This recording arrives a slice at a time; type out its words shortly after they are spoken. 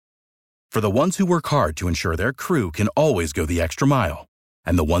For the ones who work hard to ensure their crew can always go the extra mile,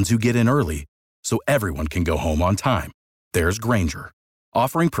 and the ones who get in early so everyone can go home on time, there's Grainger,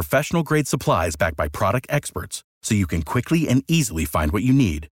 offering professional-grade supplies backed by product experts so you can quickly and easily find what you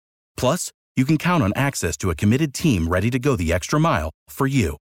need. Plus, you can count on access to a committed team ready to go the extra mile for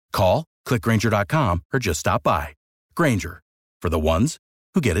you. Call, click Grainger.com, or just stop by. Grainger, for the ones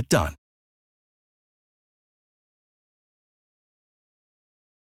who get it done.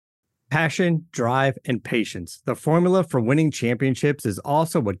 Passion, drive, and patience. The formula for winning championships is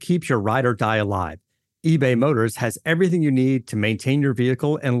also what keeps your ride or die alive. eBay Motors has everything you need to maintain your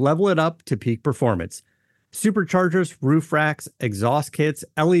vehicle and level it up to peak performance. Superchargers, roof racks, exhaust kits,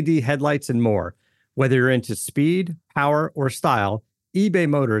 LED headlights, and more. Whether you're into speed, power, or style, eBay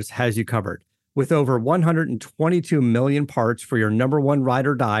Motors has you covered. With over 122 million parts for your number one ride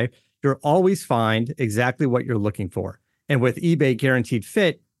or die, you'll always find exactly what you're looking for. And with eBay Guaranteed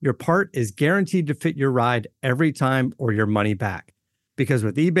Fit, your part is guaranteed to fit your ride every time or your money back. Because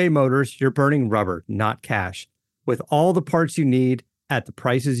with eBay Motors, you're burning rubber, not cash. With all the parts you need at the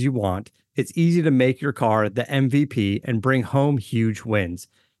prices you want, it's easy to make your car the MVP and bring home huge wins.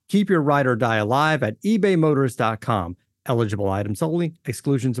 Keep your ride or die alive at ebaymotors.com. Eligible items only.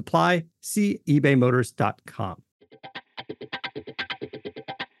 Exclusions apply. See ebaymotors.com.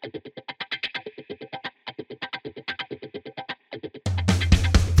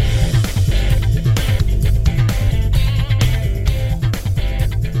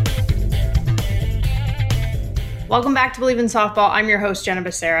 Welcome back to Believe in Softball. I'm your host, Jenna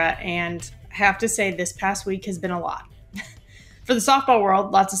Becerra, and I have to say this past week has been a lot. For the softball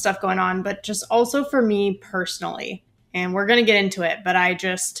world, lots of stuff going on, but just also for me personally. And we're going to get into it, but I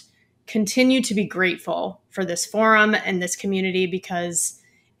just continue to be grateful for this forum and this community because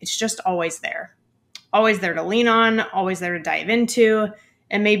it's just always there. Always there to lean on, always there to dive into,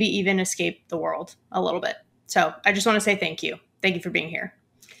 and maybe even escape the world a little bit. So I just want to say thank you. Thank you for being here.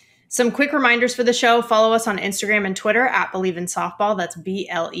 Some quick reminders for the show. Follow us on Instagram and Twitter at Believe in Softball. That's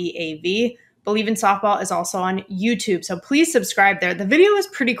BLEAV. Believe in Softball is also on YouTube, so please subscribe there. The video is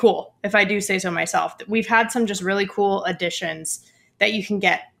pretty cool, if I do say so myself. We've had some just really cool additions that you can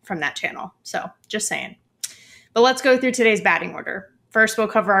get from that channel, so just saying. But let's go through today's batting order. First, we'll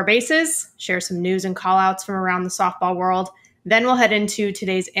cover our bases, share some news and call-outs from around the softball world. Then we'll head into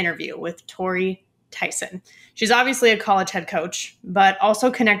today's interview with Tori Tyson. She's obviously a college head coach, but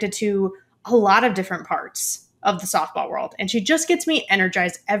also connected to a lot of different parts of the softball world. And she just gets me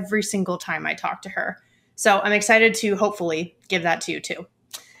energized every single time I talk to her. So I'm excited to hopefully give that to you too.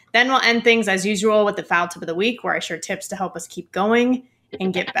 Then we'll end things as usual with the foul tip of the week, where I share tips to help us keep going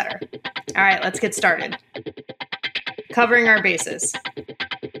and get better. All right, let's get started. Covering our bases.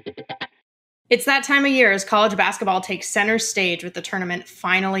 It's that time of year as college basketball takes center stage with the tournament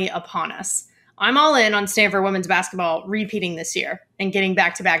finally upon us. I'm all in on Stanford women's basketball repeating this year and getting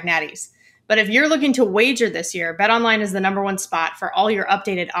back-to-back natties. But if you're looking to wager this year, BetOnline is the number one spot for all your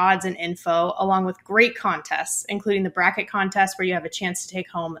updated odds and info, along with great contests, including the bracket contest where you have a chance to take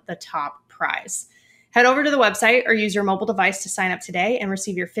home the top prize. Head over to the website or use your mobile device to sign up today and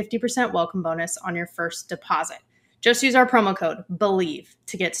receive your 50% welcome bonus on your first deposit. Just use our promo code BELIEVE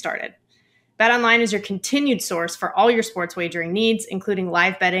to get started. BetOnline is your continued source for all your sports wagering needs, including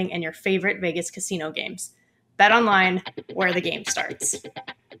live betting and your favorite Vegas casino games. BetOnline, where the game starts.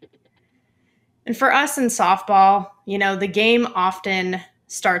 And for us in softball, the game often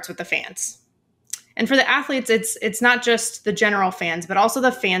starts with the fans. And for the athletes, it's not just the general fans, but also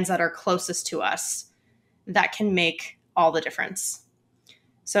the fans that are closest to us that can make all the difference.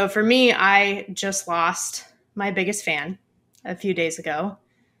 So for me, I just lost my biggest fan a few days ago.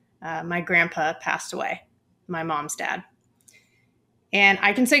 My grandpa passed away, my mom's dad. And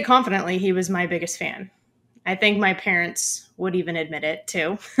I can say confidently he was my biggest fan. I think my parents would even admit it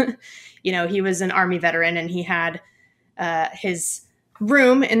too. He was an Army veteran and he had his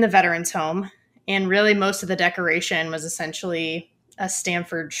room in the veterans home. And really most of the decoration was essentially a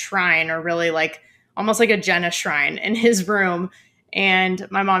Stanford shrine, or really almost like a Jenna shrine in his room. And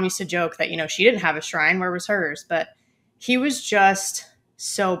my mom used to joke that, she didn't have a shrine. Where was hers? But he was just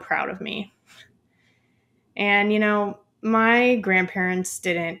so proud of me. And, my grandparents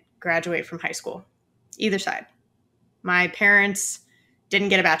didn't graduate from high school, either side. My parents didn't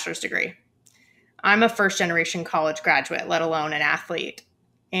get a bachelor's degree. I'm a first generation college graduate, let alone an athlete.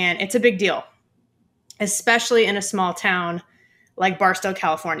 And it's a big deal, especially in a small town like Barstow,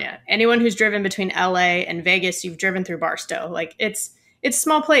 California. Anyone who's driven between LA and Vegas, you've driven through Barstow. It's a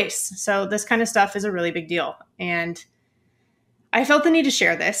small place. So this kind of stuff is a really big deal. And I felt the need to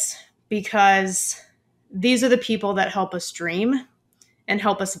share this because these are the people that help us dream and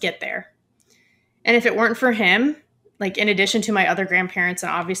help us get there. And if it weren't for him, like in addition to my other grandparents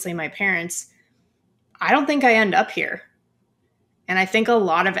and obviously my parents, I don't think I end up here. And I think a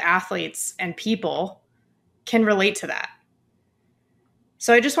lot of athletes and people can relate to that.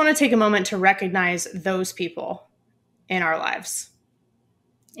 So I just want to take a moment to recognize those people in our lives.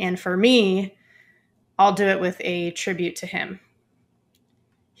 And for me, I'll do it with a tribute to him.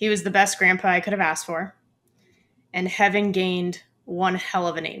 He was the best grandpa I could have asked for, and heaven gained one hell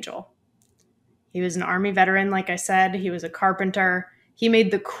of an angel. He was an Army veteran, like I said. He was a carpenter. He made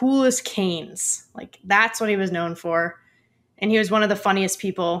the coolest canes. Like, that's what he was known for. And he was one of the funniest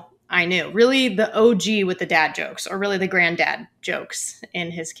people I knew. Really the OG with the dad jokes, or really the granddad jokes in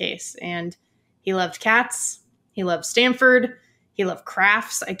his case. And he loved cats. He loved Stanford. He loved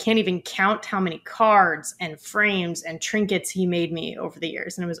crafts. I can't even count how many cards and frames and trinkets he made me over the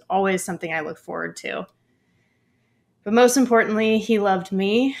years. And it was always something I looked forward to. But most importantly, he loved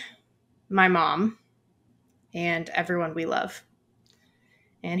me, my mom, and everyone we love.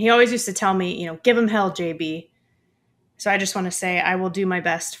 And he always used to tell me, give him hell, JB. So I just want to say, I will do my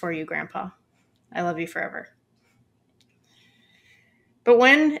best for you, Grandpa. I love you forever. But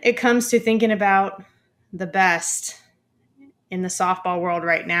when it comes to thinking about the best in the softball world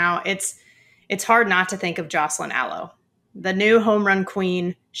right now, it's hard not to think of Jocelyn Alo, the new home run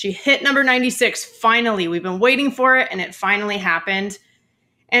queen. She hit number 96 finally. We've been waiting for it, and it finally happened.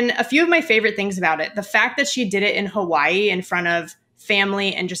 And a few of my favorite things about it, the fact that she did it in Hawaii in front of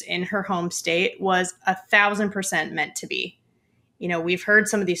family and just in her home state was 1,000% meant to be. We've heard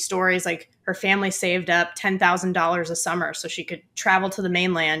some of these stories, like her family saved up $10,000 a summer so she could travel to the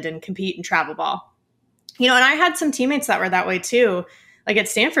mainland and compete in travel ball. And I had some teammates that were that way too. Like at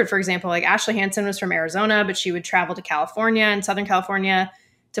Stanford, for example, like Ashley Hansen was from Arizona, but she would travel to California and Southern California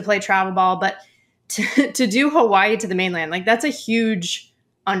to play travel ball. But to do Hawaii to the mainland, like that's a huge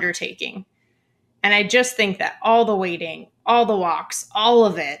undertaking. And I just think that all the waiting, all the walks, all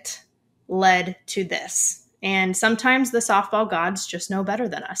of it led to this. And sometimes the softball gods just know better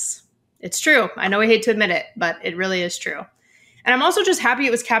than us. It's true. I know I hate to admit it, but it really is true. And I'm also just happy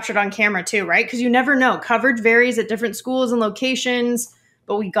it was captured on camera too, right? Because you never know. Coverage varies at different schools and locations,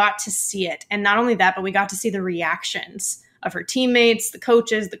 but we got to see it. And not only that, but we got to see the reactions of her teammates, the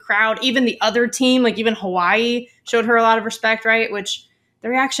coaches, the crowd, even the other team, like even Hawaii showed her a lot of respect, right? Which the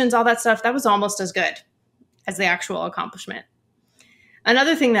reactions, all that stuff, that was almost as good as the actual accomplishment.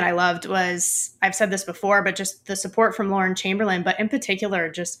 Another thing that I loved was, I've said this before, but just the support from Lauren Chamberlain, but in particular,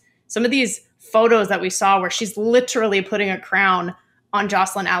 just some of these photos that we saw where she's literally putting a crown on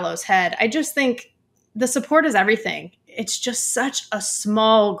Jocelyn Alo's head. I just think the support is everything. It's just such a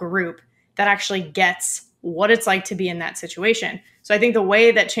small group that actually gets what it's like to be in that situation. So I think the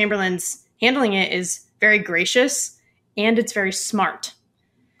way that Chamberlain's handling it is very gracious and it's very smart.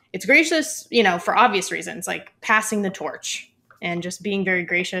 It's gracious, for obvious reasons, like passing the torch and just being very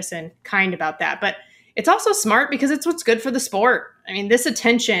gracious and kind about that. But it's also smart because it's what's good for the sport. I mean, this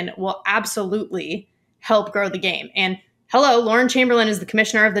attention will absolutely help grow the game. And hello, Lauren Chamberlain is the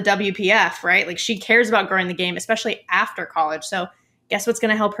commissioner of the WPF, right? Like she cares about growing the game, especially after college. So guess what's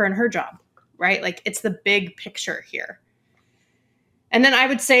going to help her in her job, right? Like it's the big picture here. And then I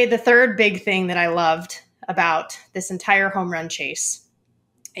would say the third big thing that I loved about this entire home run chase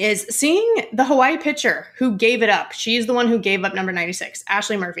is seeing the Hawaii pitcher who gave it up. She's the one who gave up number 96,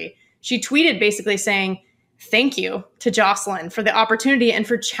 Ashley Murphy. She tweeted basically saying, thank you to Jocelyn for the opportunity and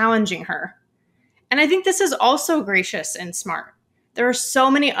for challenging her. And I think this is also gracious and smart. There are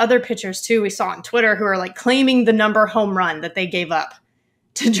so many other pitchers too we saw on Twitter who are like claiming the number home run that they gave up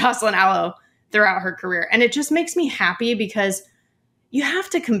to Jocelyn Alo throughout her career. And it just makes me happy because you have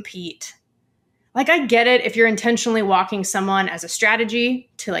to compete. Like I get it if you're intentionally walking someone as a strategy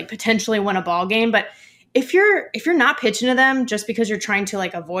to like potentially win a ball game, but if you're not pitching to them just because you're trying to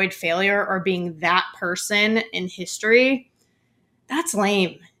like avoid failure or being that person in history, that's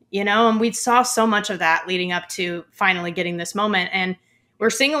lame, and we saw so much of that leading up to finally getting this moment. And we're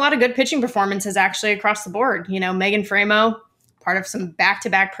seeing a lot of good pitching performances actually across the board. Megan Framo, part of some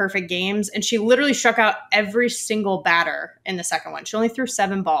back-to-back perfect games, and she literally struck out every single batter in the second one. She only threw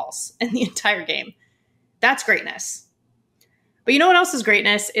 7 balls in the entire game. That's greatness. But you know what else is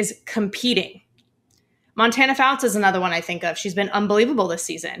greatness is competing. Montana Fouts is another one I think of. She's been unbelievable this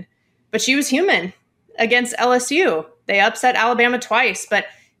season, but she was human against LSU. They upset Alabama twice, but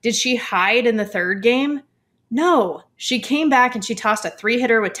did she hide in the third game? No, she came back and she tossed a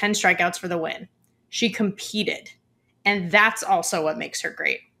 3-hitter with 10 strikeouts for the win. She competed, and that's also what makes her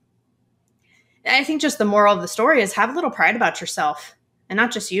great. I think just the moral of the story is have a little pride about yourself, and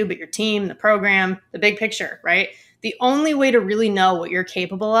not just you, but your team, the program, the big picture, right? The only way to really know what you're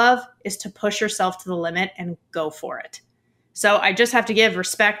capable of is to push yourself to the limit and go for it. So I just have to give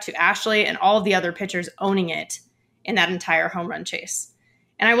respect to Ashley and all of the other pitchers owning it in that entire home run chase.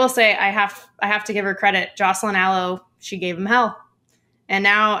 And I will say I have to give her credit. Jocelyn Allo, she gave him hell. And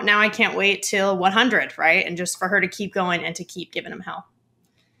now I can't wait till 100, right? And just for her to keep going and to keep giving him hell.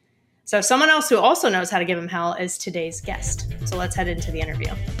 So someone else who also knows how to give him hell is today's guest. So let's head into the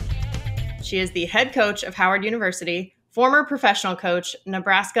interview. She is the head coach of Howard University, former professional coach,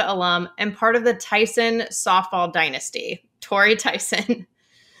 Nebraska alum, and part of the Tyson softball dynasty, Tori Tyson.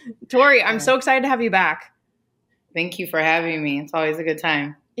 Tori, I'm so excited to have you back. Thank you for having me. It's always a good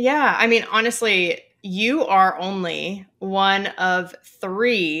time. Yeah, I mean, honestly, you are only one of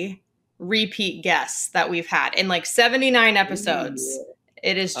 3 repeat guests that we've had in like 79 episodes. Ooh.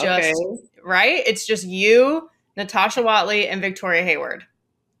 It is just, right? It's just you, Natasha Watley, and Victoria Hayward.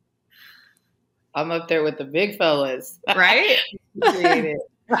 I'm up there with the big fellas. Right? Like,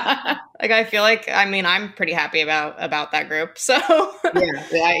 I feel like, I mean, I'm pretty happy about that group. So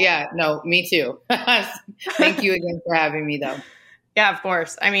yeah. No, me too. Thank you again for having me though. Yeah, of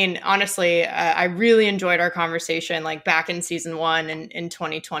course. I mean, honestly, I really enjoyed our conversation like back in season 1 in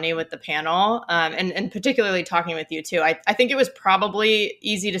 2020 with the panel, and particularly talking with you too. I think it was probably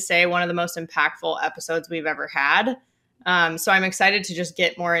easy to say one of the most impactful episodes we've ever had. So I'm excited to just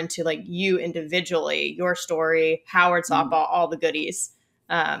get more into like you individually, your story, Howard softball, all the goodies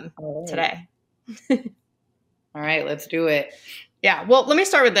today. All right, let's do it. Yeah. Well, let me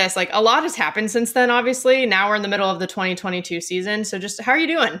start with this. Like a lot has happened since then, obviously. Now we're in the middle of the 2022 season. So just how are you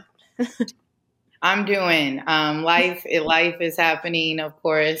doing? I'm doing. Life is happening, of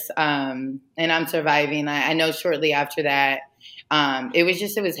course. And I'm surviving. I know shortly after that, it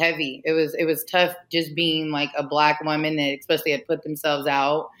was heavy. It was tough just being like a Black woman that especially had put themselves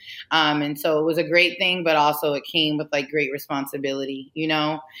out. And so it was a great thing, but also it came with like great responsibility, you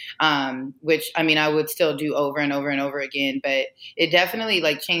know, which I mean, I would still do over and over and over again, but it definitely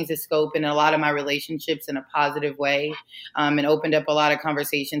like changed the scope in a lot of my relationships in a positive way, and opened up a lot of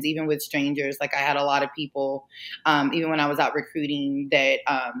conversations, even with strangers. Like I had a lot of people, even when I was out recruiting that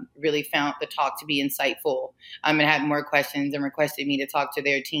really found the talk to be insightful, and had more questions and requested me to talk to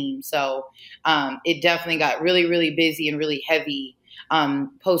their team. So it definitely got really, really busy and really heavy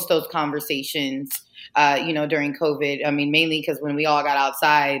post those conversations, during COVID. I mean, mainly because when we all got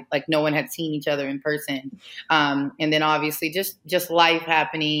outside, like no one had seen each other in person. And then obviously just life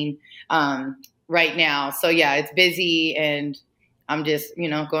happening right now. So yeah, it's busy and I'm just,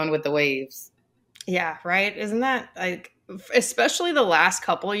 going with the waves. Yeah, right. Isn't that like, especially the last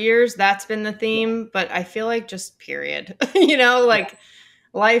couple of years, that's been the theme, but I feel like just period,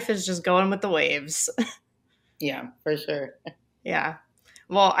 life is just going with the waves. Yeah, for sure. Yeah.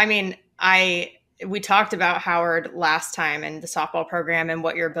 Well, I mean, we talked about Howard last time and the softball program and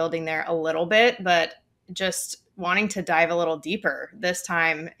what you're building there a little bit, but just wanting to dive a little deeper this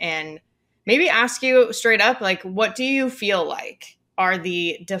time and maybe ask you straight up, like, what do you feel like are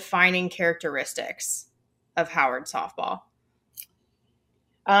the defining characteristics of Howard softball?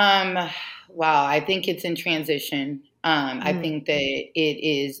 Wow. I think it's in transition. I think that it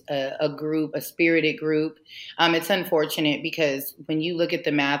is a group, a spirited group. It's unfortunate because when you look at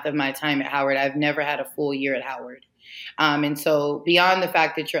the math of my time at Howard, I've never had a full year at Howard. And so beyond the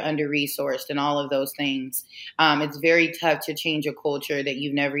fact that you're under-resourced and all of those things, it's very tough to change a culture that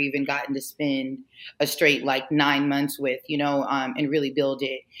you've never even gotten to spend a straight 9 months with, and really build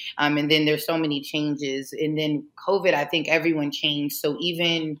it. And then there's so many changes. And then COVID, I think everyone changed. So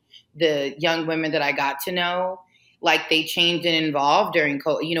even the young women that I got to know, like they changed and evolved during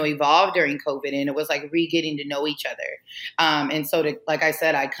COVID, and it was like getting to know each other. And so like I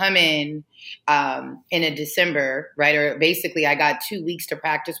said, I come in a December, right? Or basically I got 2 weeks to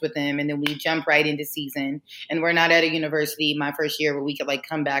practice with them, and then we jump right into season. And we're not at a university my first year where we could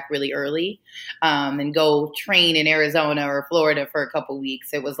come back really early, and go train in Arizona or Florida for a couple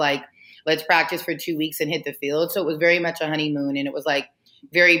weeks. It was like, let's practice for 2 weeks and hit the field. So it was very much a honeymoon, and it was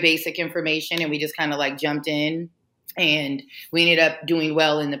very basic information. And we just kind of jumped in. And we ended up doing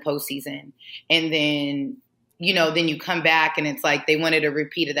well in the postseason. And then, then you come back and it's like they wanted a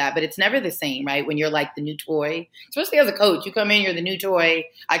repeat of that. But it's never the same, right? When you're the new toy, especially as a coach, you come in, you're the new toy.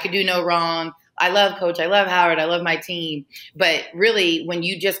 I could do no wrong. I love Coach. I love Howard. I love my team. But really, when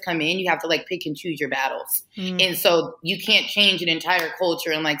you just come in, you have to pick and choose your battles. And so you can't change an entire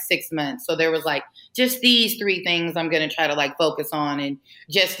culture in 6 months. So there was just these 3 things I'm going to try to focus on, and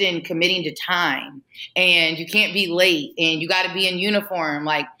just in committing to time. And you can't be late, and you got to be in uniform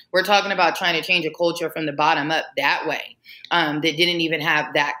We're talking about trying to change a culture from the bottom up that way, that didn't even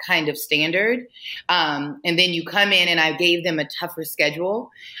have that kind of standard. And then you come in and I gave them a tougher schedule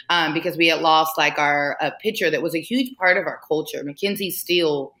because we had lost like a pitcher that was a huge part of our culture. Mackenzie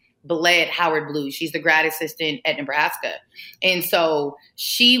Steele bled Howard Blue. She's the grad assistant at Nebraska. And so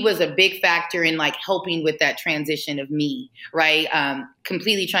she was a big factor in like helping with that transition of me, right?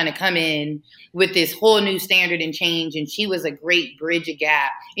 Completely trying to come in with this whole new standard and change. And she was a great bridge a gap.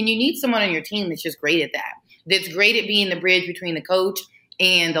 And you need someone on your team that's just great at that. That's great at being the bridge between the coach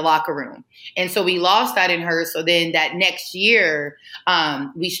and the locker room. And so we lost that in her. So then that next year,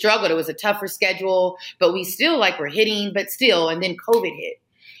 we struggled. It was a tougher schedule, but we still like were hitting, but still, and then COVID hit.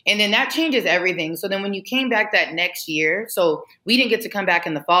 And then that changes everything. So then when you came back that next year, so we didn't get to come back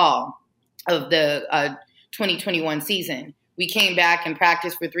in the fall of the 2021 season. We came back and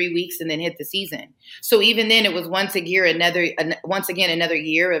practiced for 3 weeks and then hit the season. So even then it was once again another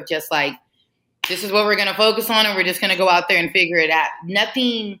year of just like, this is what we're going to focus on and we're just going to go out there and figure it out.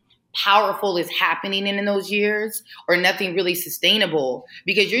 Nothing powerful is happening in those years or nothing really sustainable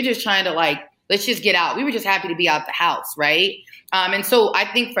because you're just trying to like, let's just get out. We were just happy to be out the house, right? And so I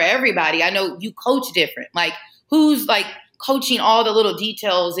think for everybody, I know you coach different. Like who's like coaching all the little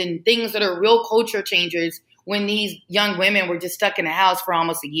details and things that are real culture changers when these young women were just stuck in the house for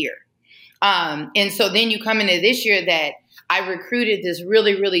almost a year. And so then you come into this year that I recruited this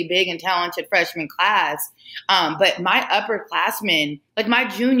really, really big and talented freshman class. But my upperclassmen, like my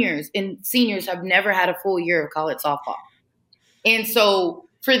juniors and seniors have never had a full year of college softball. And so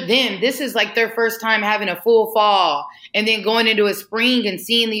for them, this is like their first time having a full fall and then going into a spring and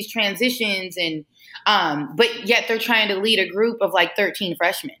seeing these transitions. And but yet they're trying to lead a group of like 13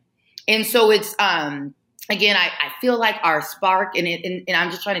 freshmen. And so it's, again, I feel like our spark and I'm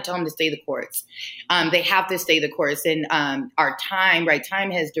just trying to tell them to stay the course. They have to stay the course. And our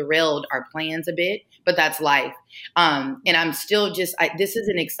time has derailed our plans a bit, but that's life. And I'm still just, this is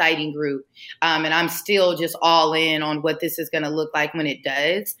an exciting group. And I'm still just all in on what this is going to look like when it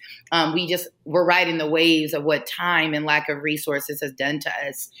does. We're riding the waves of what time and lack of resources has done to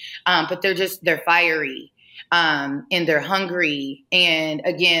us. But they're fiery and they're hungry. And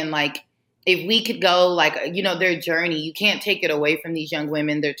again, like, if we could go like, their journey, you can't take it away from these young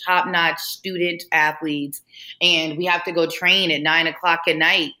women. They're top-notch student athletes, and we have to go train at 9 o'clock at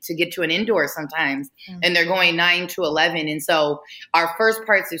night to get to an indoor sometimes, and they're going 9 to 11. And so our first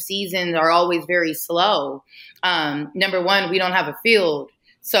parts of season are always very slow. Number one, we don't have a field.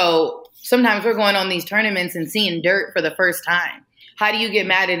 So sometimes we're going on these tournaments and seeing dirt for the first time. How do you get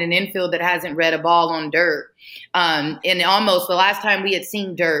mad at an infield that hasn't read a ball on dirt? And almost the last time we had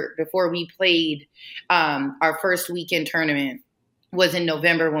seen dirt before we played our first weekend tournament was in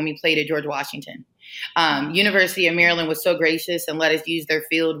November when we played at George Washington. University of Maryland was so gracious and let us use their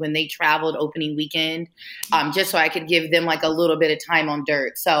field when they traveled opening weekend, just so I could give them like a little bit of time on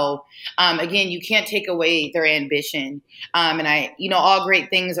dirt. So again, you can't take away their ambition. And all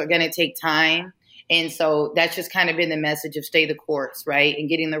great things are going to take time. And so that's just kind of been the message of stay the course, right? And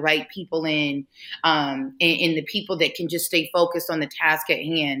getting the right people in and the people that can just stay focused on the task at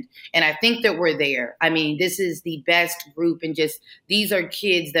hand. And I think that we're there. I mean, this is the best group, and just these are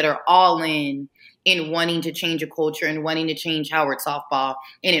kids that are all in wanting to change a culture and wanting to change Howard softball,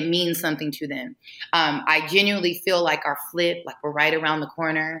 and it means something to them. I genuinely feel like our flip, like we're right around the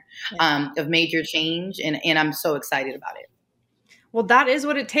corner of major change, and I'm so excited about it. Well, that is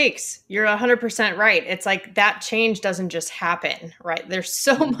what it takes. You're 100% right. It's like that change doesn't just happen, right? There's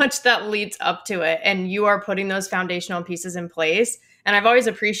so much that leads up to it, and you are putting those foundational pieces in place. And I've always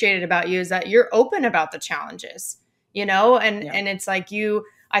appreciated about you is that you're open about the challenges, and it's like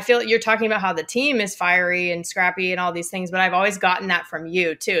I feel like you're talking about how the team is fiery and scrappy and all these things, but I've always gotten that from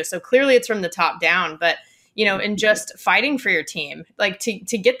you too. So clearly it's from the top down, but and just fighting for your team, like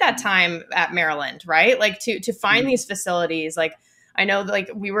to get that time at Maryland, right? Like to find these facilities, like, I know like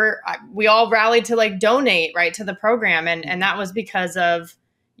we all rallied to like donate right to the program. And that was because of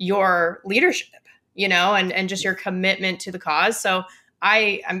your leadership, and just your commitment to the cause. So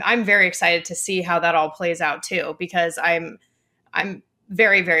I'm very excited to see how that all plays out too, because I'm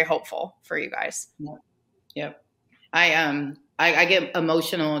very, very hopeful for you guys. Yep. I get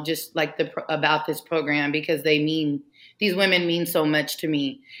emotional just like about this program because these women mean so much to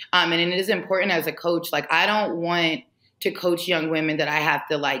me. And it is important as a coach. Like I don't want to coach young women that I have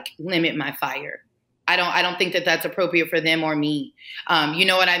to like limit my fire. I don't think that that's appropriate for them or me. You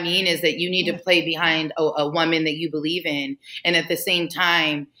know what I mean? Is that you need to play behind a woman that you believe in. And at the same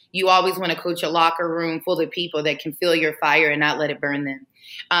time, you always want to coach a locker room full of people that can feel your fire and not let it burn them.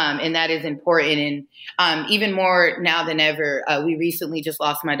 And that is important. And even more now than ever, we recently just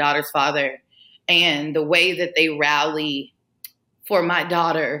lost my daughter's father, and the way that they rally for my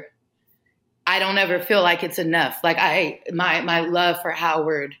daughter, I don't ever feel like it's enough. Like my love for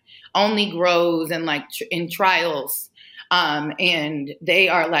Howard only grows and like in trials. And they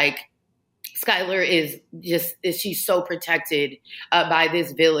are like, Skylar she's so protected by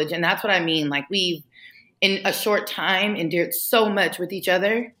this village. And that's what I mean. Like we've in a short time endured so much with each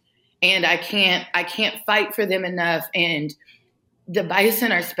other, and I can't fight for them enough. And the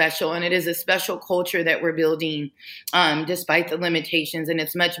Bison are special, and it is a special culture that we're building despite the limitations. And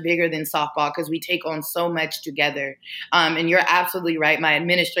it's much bigger than softball because we take on so much together. And you're absolutely right. My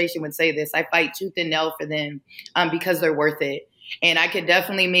administration would say this. I fight tooth and nail for them because they're worth it. And I could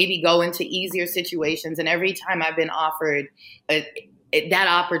definitely maybe go into easier situations. And every time I've been offered that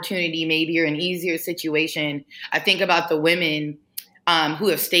opportunity, maybe, or an easier situation, I think about the women who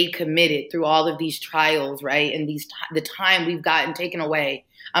have stayed committed through all of these trials, right? And the time we've gotten taken away.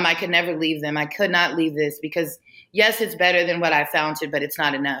 I could never leave them. I could not leave this because, yes, it's better than what I founded, but it's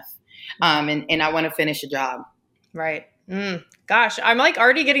not enough. And I want to finish a job. Right. Gosh, I'm like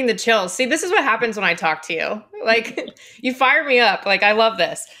already getting the chills. See, this is what happens when I talk to you. Like you fire me up. Like I love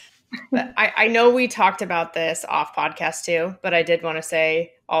this. But I know we talked about this off podcast too, but I did want to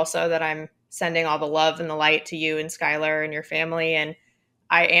say also that I'm sending all the love and the light to you and Skylar and your family. And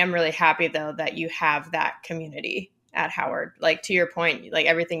I am really happy though that you have that community at Howard. Like to your point, like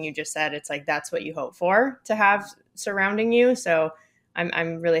everything you just said, it's like that's what you hope for to have surrounding you. So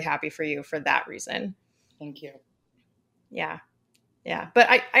I'm really happy for you for that reason. Thank you. Yeah. Yeah. But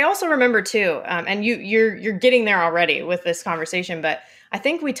I also remember too, and you're getting there already with this conversation, but I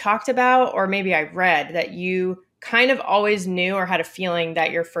think we talked about, or maybe I read that you kind of always knew or had a feeling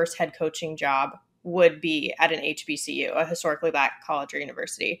that your first head coaching job would be at an HBCU, a historically Black college or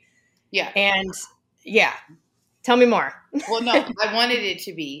university. Yeah. And yeah, tell me more. Well, no, I wanted it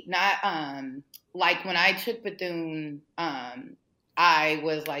to be not, like when I took Bethune, I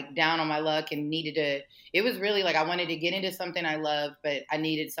was like down on my luck and it was really like I wanted to get into something I love, but I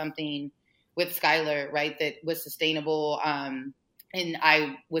needed something with Skylar, right, that was sustainable. And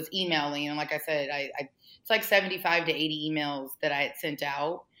I was emailing, and like I said, it's like 75 to 80 emails that I had sent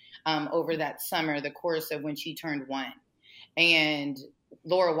out over that summer, the course of when she turned 1. And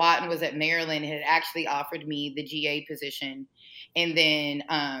Laura Watton was at Maryland and had actually offered me the GA position. And then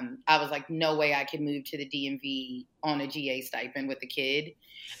I was like, no way I could move to the DMV on a GA stipend with the kid.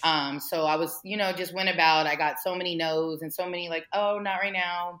 So I was, just went about. I got so many no's and so many like, oh, not right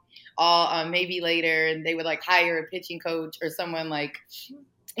now. Maybe later. And they would like hire a pitching coach or someone like,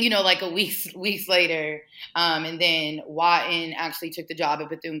 like a weeks later. And then Watton actually took the job at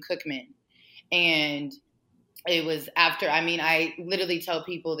Bethune-Cookman. And it was after, I literally tell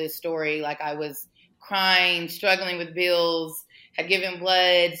people this story. Like I was crying, struggling with bills, had given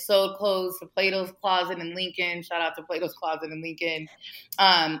blood, sold clothes to Plato's Closet in Lincoln. Shout out to Plato's Closet in Lincoln.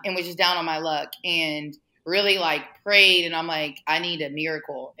 And was just down on my luck and really like prayed. And I'm like, I need a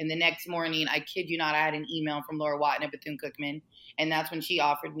miracle. And the next morning, I kid you not, I had an email from Laura Watton at Bethune-Cookman. And that's when she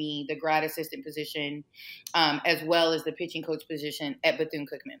offered me the grad assistant position, as well as the pitching coach position at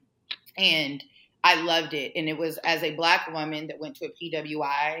Bethune-Cookman. And I loved it. And it was as a Black woman that went to a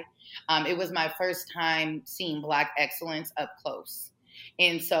PWI. It was my first time seeing Black excellence up close.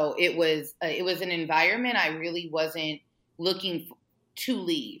 And so it was an environment I really wasn't looking to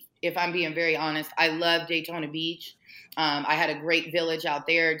leave. If I'm being very honest, I love Daytona Beach. I had a great village out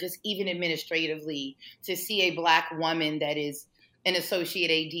there, just even administratively, to see a Black woman that is an associate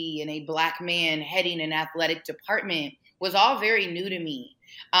AD and a Black man heading an athletic department was all very new to me.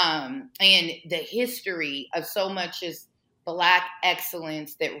 And the history of so much just Black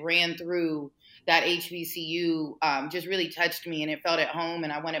excellence that ran through that HBCU just really touched me, and it felt at home.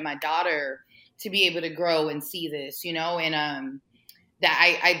 And I wanted my daughter to be able to grow and see this, and that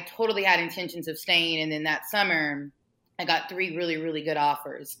I totally had intentions of staying. And then that summer, I got 3 really, really good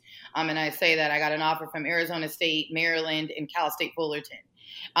offers. And I say that I got an offer from Arizona State, Maryland, and Cal State Fullerton.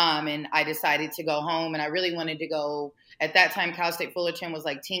 And I decided to go home, and I really wanted to go. At that time, Cal State Fullerton was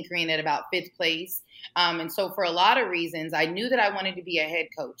like tinkering at about 5th place. And so for a lot of reasons, I knew that I wanted to be a head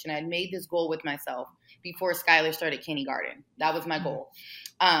coach, and I'd made this goal with myself before Skylar started kindergarten. That was my goal.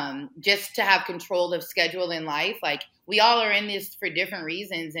 Just to have control of schedule in life. Like, we all are in this for different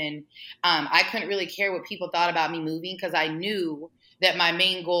reasons. And I couldn't really care what people thought about me moving, because I knew that my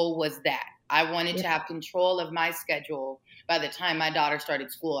main goal was that. I wanted to have control of my schedule by the time my daughter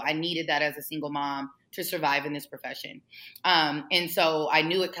started school. I needed that as a single mom to survive in this profession. And so I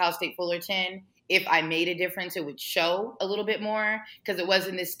knew at Cal State Fullerton, if I made a difference, it would show a little bit more, because it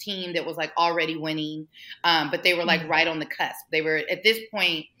wasn't this team that was like already winning, but they were like right on the cusp. They were at this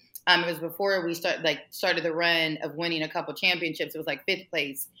point. It was before we started the run of winning a couple championships. It was like 5th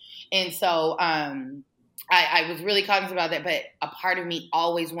place, and so I was really cognizant about that. But a part of me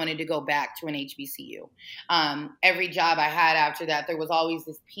always wanted to go back to an HBCU. Every job I had after that, there was always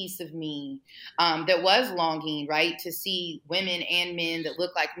this piece of me that was longing, right, to see women and men that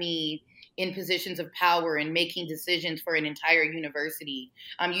look like me in positions of power and making decisions for an entire university.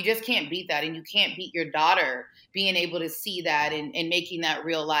 You just can't beat that. And you can't beat your daughter being able to see that and making that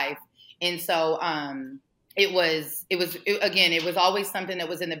real life. And so it was always something that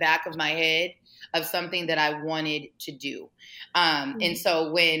was in the back of my head of something that I wanted to do. And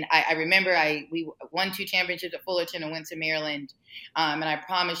so when I remember we won 2 championships at Fullerton and went to Maryland. And I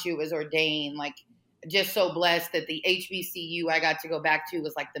promise you it was ordained, like, just so blessed that the HBCU I got to go back to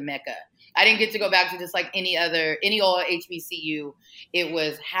was like the Mecca. I didn't get to go back to just like any old HBCU. It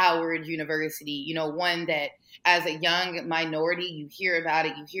was Howard University, one that as a young minority, you hear about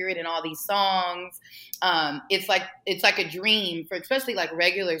it. You hear it in all these songs. It's like a dream for especially like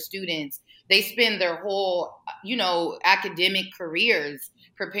regular students. They spend their whole, academic careers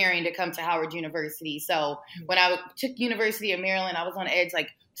preparing to come to Howard University. So when I took University of Maryland, I was on edge. Like,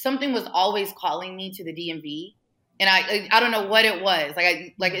 something was always calling me to the DMV. And I don't know what it was.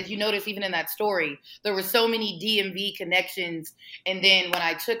 Like as you notice, even in that story, there were so many DMV connections. And then when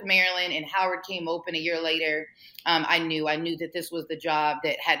I took Maryland and Howard came open a year later, I knew that this was the job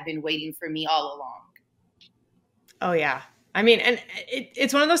that had been waiting for me all along. Oh, yeah. I mean, and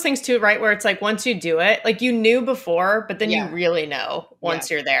it's one of those things too, right? Where it's like, once you do it, like you knew before, but then you really know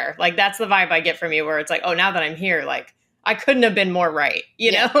once you're there. Like, that's the vibe I get from you, where it's like, oh, now that I'm here, like I couldn't have been more right.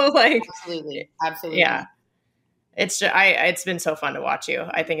 You know, like absolutely. Yeah. It's been so fun to watch you.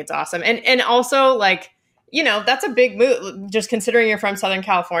 I think it's awesome. And also, like, that's a big move, just considering you're from Southern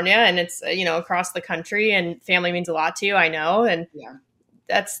California and it's, across the country, and family means a lot to you, I know. And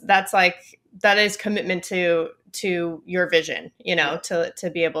that's like, that is commitment to your vision,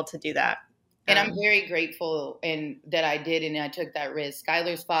 to be able to do that. And I'm very grateful that I did, and I took that risk.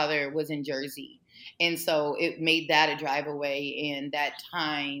 Skylar's father was in Jersey. And so it made that a drive away, and that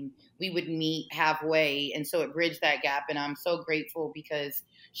time we would meet halfway. And so it bridged that gap. And I'm so grateful because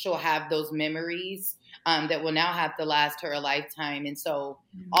she'll have those memories that will now have to last her a lifetime. And so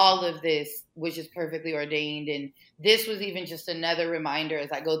all of this was just perfectly ordained. And this was even just another reminder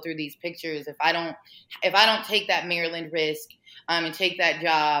as I go through these pictures. If I don't take that Maryland risk and take that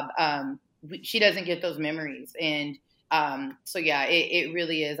job, she doesn't get those memories. And so yeah, it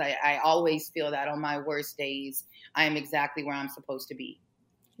really is. I always feel that on my worst days, I am exactly where I'm supposed to be.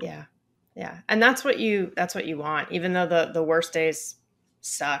 Yeah. Yeah. And that's what you want, even though the worst days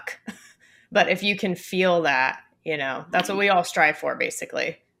suck. But if you can feel that, that's what we all strive for,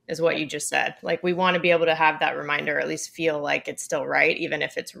 basically, is what you just said. Like, we want to be able to have that reminder, or at least feel like it's still right, even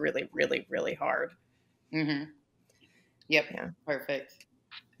if it's really, really, really hard. Mm-hmm. Yep. Yeah. Perfect.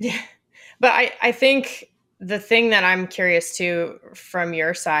 Yeah. But I think the thing that I'm curious to from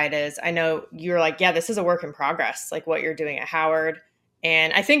your side is, I know you're like, yeah, this is a work in progress, like what you're doing at Howard.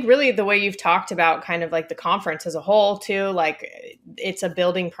 And I think really the way you've talked about kind of like the conference as a whole too, like it's a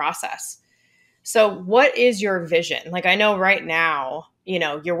building process. So what is your vision? Like, I know right now,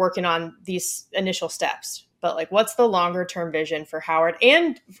 you're working on these initial steps, but like, what's the longer term vision for Howard?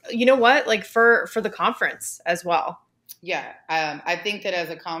 And like for the conference as well? Yeah, I think that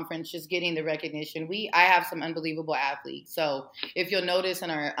as a conference, just getting the recognition, I have some unbelievable athletes. So if you'll notice in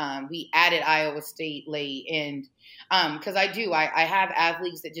our, we added Iowa State late, and because I have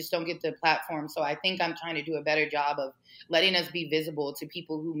athletes that just don't get the platform. So I think I'm trying to do a better job of letting us be visible to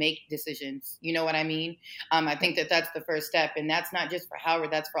people who make decisions. You know what I mean? I think that that's the first step, and that's not just for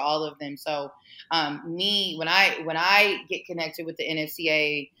Howard, that's for all of them. So when I get connected with the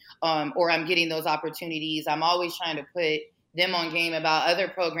NFCA, or I'm getting those opportunities, I'm always trying to put them on game about other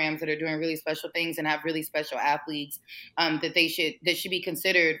programs that are doing really special things and have really special athletes that should be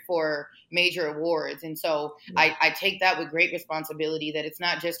considered for major awards. And so I take that with great responsibility, that it's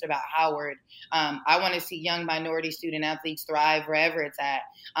not just about Howard. I want to see young minority student athletes thrive wherever it's at.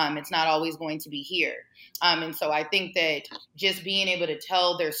 It's not always going to be here. And so I think that just being able to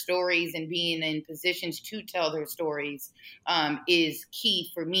tell their stories and being in positions to tell their stories is key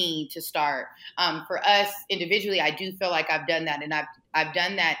for me to start. For us individually, I do feel like I've done that, and I've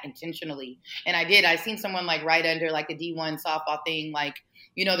done that intentionally. And I seen someone like right under like a D1 softball thing, like,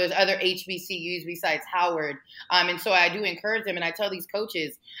 you know, there's other HBCUs besides Howard. And so I do encourage them. And I tell these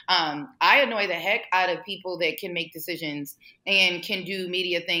coaches, I annoy the heck out of people that can make decisions and can do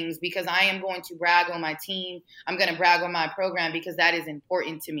media things, because I am going to brag on my team. I'm going to brag on my program because that is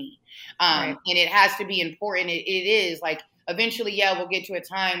important to me. Right. And it has to be important. It is like, eventually, yeah, we'll get to a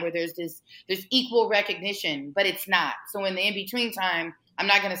time where there's equal recognition, but it's not. So in the in-between time, I'm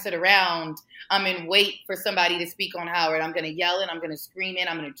not going to sit around and wait for somebody to speak on Howard. I'm going to yell it. I'm going to scream it.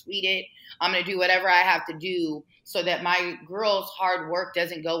 I'm going to tweet it. I'm going to do whatever I have to do so that my girls' hard work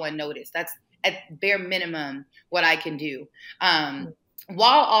doesn't go unnoticed. That's at bare minimum what I can do.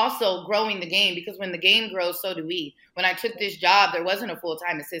 While also growing the game, because when the game grows, so do we. When I took this job, there wasn't a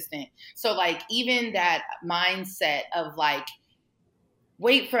full-time assistant. So, like, even that mindset of, like,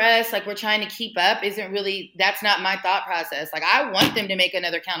 wait for us, like we're trying to keep up, that's not my thought process. Like, I want them to make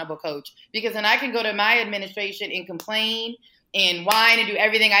another accountable coach, because then I can go to my administration and complain and whine and do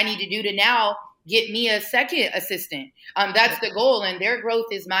everything I need to do to now get me a second assistant. That's the goal, and their growth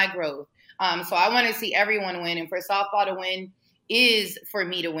is my growth. So I want to see everyone win, and for softball to win is for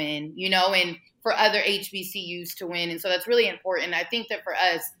me to win, you know, and for other HBCUs to win. And so that's really important. I think that for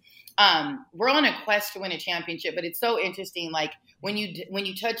us, we're on a quest to win a championship, but it's so interesting. Like when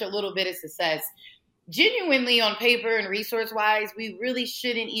you touch a little bit of success, genuinely on paper and resource wise, we really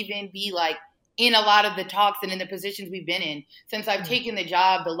shouldn't even be like in a lot of the talks and in the positions we've been in. Since I've taken the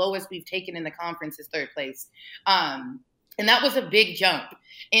job, the lowest we've taken in the conference is third place. And that was a big jump.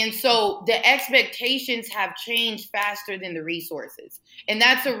 And so the expectations have changed faster than the resources. And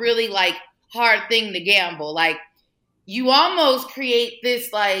that's a really like hard thing to gamble. Like you almost create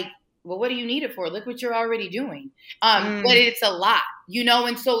this like, well, what do you need it for? Look what you're already doing. But it's a lot, you know?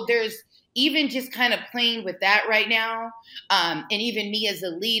 And so there's even just kind of playing with that right now. And even me as a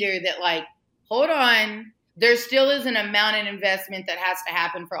leader that like, hold on, there still is an amount of investment that has to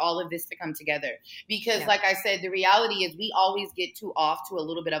happen for all of this to come together. Because like I said, the reality is we always get off to a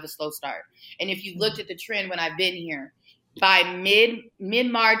little bit of a slow start. And if you looked at the trend when I've been here, by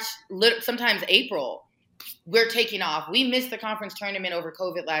mid-March, sometimes April, we're taking off. We missed the conference tournament over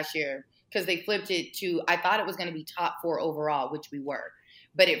COVID last year because they flipped it to, I thought it was going to be top 4 overall, which we were.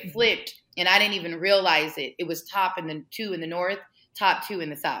 But it flipped, and I didn't even realize it. It was top 2 in the North, top 2 in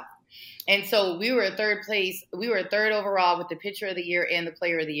the South. And so we were third place. We were third overall with the pitcher of the year and the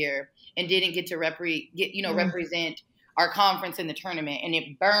player of the year, and didn't get to represent our conference in the tournament, and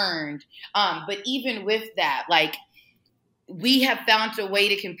it burned. But even with that, like we have found a way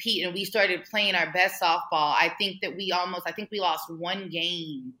to compete, and we started playing our best softball. I think we lost one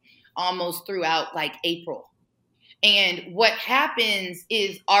game almost throughout like April. And what happens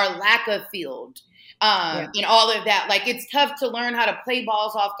is our lack of field. And all of that, like it's tough to learn how to play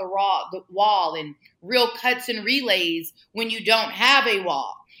balls off the wall and real cuts and relays when you don't have a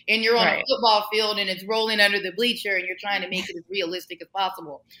wall and you're on a football field and it's rolling under the bleacher and you're trying to make it as realistic as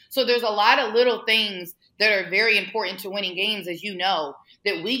possible. So there's a lot of little things that are very important to winning games, as you know,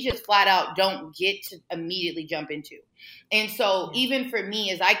 that we just flat out don't get to immediately jump into. And so even for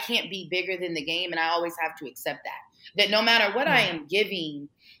me, is I can't be bigger than the game, and I always have to accept that no matter what I am giving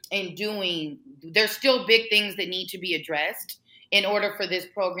and doing, there's still big things that need to be addressed in order for this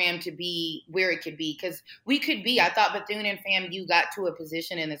program to be where it could be. Because I thought Bethune and FAMU got to a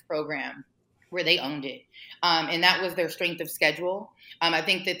position in this program where they owned it. And that was their strength of schedule. I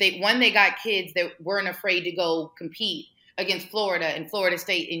think that they got kids that weren't afraid to go compete against Florida and Florida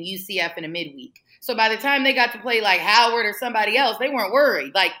State and UCF in a midweek. So by the time they got to play like Howard or somebody else, they weren't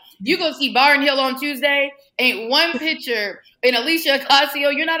worried. Like you go see Barnhill on Tuesday, ain't one pitcher in Alicia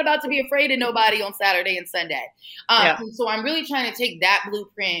Ocasio, you're not about to be afraid of nobody on Saturday and Sunday. So I'm really trying to take that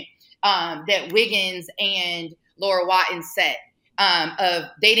blueprint that Wiggins and Laura Watton set. Of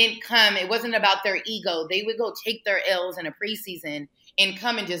they didn't come, it wasn't about their ego. They would go take their L's in a preseason and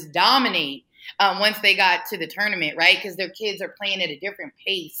come and just dominate once they got to the tournament, right? Because their kids are playing at a different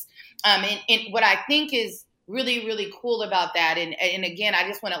pace. And what I think is really, really cool about that, and again, I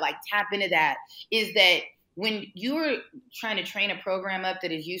just want to like tap into that, is that when you're trying to train a program up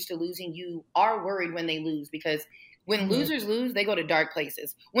that is used to losing, you are worried when they lose, because when losers lose, they go to dark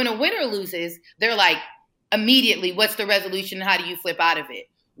places. When a winner loses, they're like, immediately, what's the resolution? How do you flip out of it?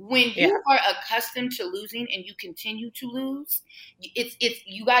 When you are accustomed to losing and you continue to lose,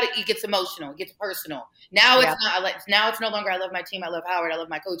 it gets emotional, it gets personal. Now it's no longer I love my team, I love Howard, I love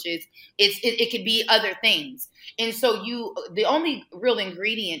my coaches. It could be other things. And so the only real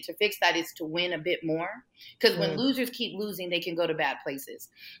ingredient to fix that is to win a bit more. Because when losers keep losing, they can go to bad places.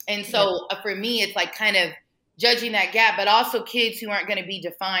 And so for me, it's like kind of judging that gap, but also kids who aren't going to be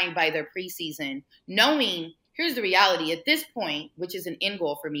defined by their preseason, knowing here's the reality at this point, which is an end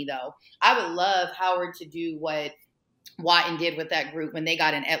goal for me though. I would love Howard to do what Wotton did with that group when they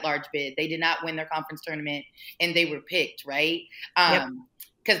got an at-large bid. They did not win their conference tournament and they were picked, right?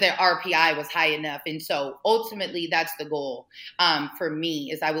 Because their RPI was high enough. And so ultimately that's the goal for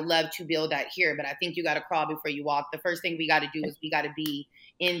me is I would love to build that here, but I think you got to crawl before you walk. The first thing we got to do is we got to be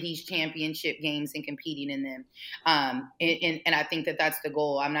in these championship games and competing in them. And I think that that's the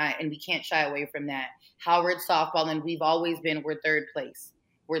goal. And we can't shy away from that. Howard softball, and we're third place.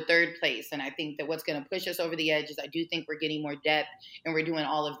 We're third place. And I think that what's going to push us over the edge is I do think we're getting more depth and we're doing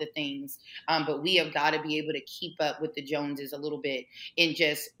all of the things. But we have got to be able to keep up with the Joneses a little bit in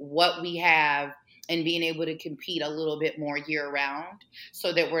just what we have and being able to compete a little bit more year round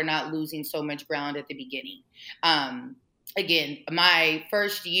so that we're not losing so much ground at the beginning. Again, my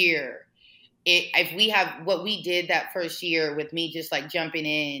first year, if we have what we did that first year with me just like jumping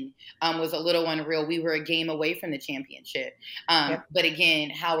in was a little unreal. We were a game away from the championship. But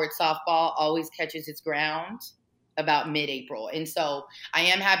again, Howard softball always catches its ground about mid-April. And so I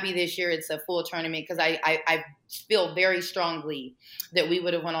am happy this year it's a full tournament because I feel very strongly that we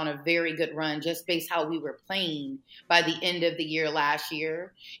would have went on a very good run just based how we were playing by the end of the year last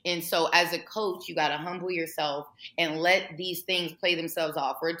year. And so as a coach, you got to humble yourself and let these things play themselves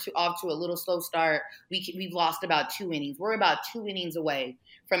off. We're off to a little slow start. We've lost about 2 innings. We're about 2 innings away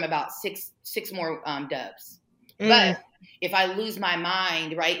from about six more dubs. But if I lose my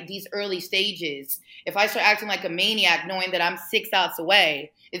mind, right, these early stages, if I start acting like a maniac knowing that I'm 6 outs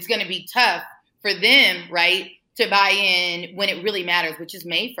away, it's going to be tough for them, right, to buy in when it really matters, which is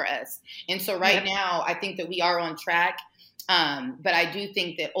May for us. And so now I think that we are on track. But I do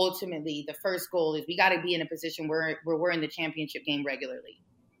think that ultimately the first goal is we got to be in a position where we're in the championship game regularly.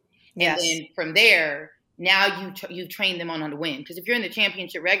 Yes. And then from there, now you train them on to win. Because if you're in the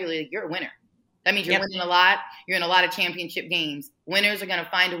championship regularly, you're a winner. That means you're winning a lot. You're in a lot of championship games. Winners are going to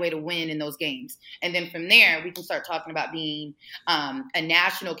find a way to win in those games. And then from there, we can start talking about being a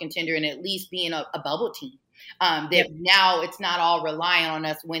national contender and at least being a bubble team. Now it's not all relying on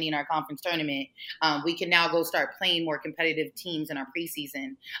us winning our conference tournament. We can now go start playing more competitive teams in our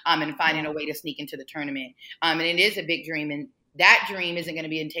preseason and finding a way to sneak into the tournament. And it is a big dream. And that dream isn't going to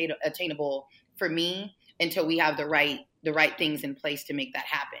be attainable for me until we have the right things in place to make that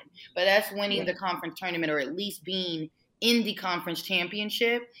happen. But us winning the conference tournament or at least being in the conference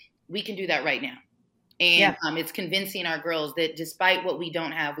championship, we can do that right now. And it's convincing our girls that despite what we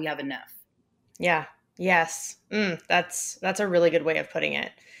don't have, we have enough. Yeah. Yes. That's a really good way of putting it.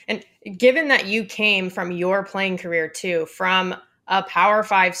 And given that you came from your playing career too, from a Power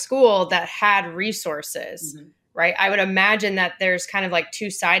 5 school that had resources, right? I would imagine that there's kind of like two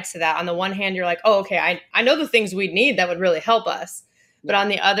sides to that. On the one hand, you're like, oh, okay, I know the things we need that would really help us. But on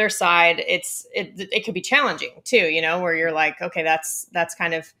the other side, it could be challenging too, where you're like, okay, that's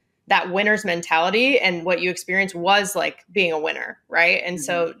kind of that winner's mentality. And what you experienced was like being a winner, right? And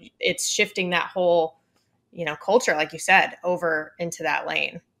so it's shifting that whole, culture, like you said, over into that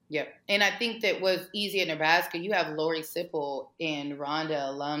lane. Yep. And I think that was easy at Nebraska. You have Lori Sipple and Rhonda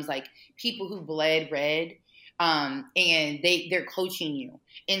alums, like people who bled red. And they're coaching you.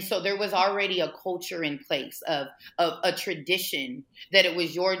 And so there was already a culture in place of a tradition that it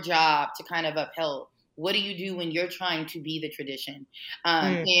was your job to kind of uphold. What do you do when you're trying to be the tradition?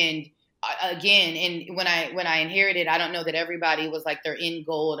 And again, and when I inherited, I don't know that everybody was like their end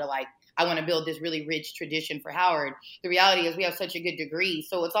goal to like, I want to build this really rich tradition for Howard. The reality is we have such a good degree.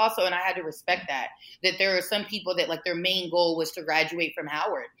 So it's also, and I had to respect that there are some people that like their main goal was to graduate from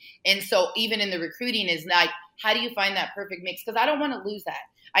Howard. And so even in the recruiting is like, how do you find that perfect mix? Because I don't want to lose that.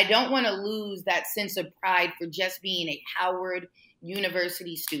 I don't want to lose that sense of pride for just being a Howard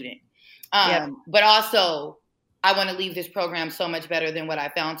University student. But also I want to leave this program so much better than what I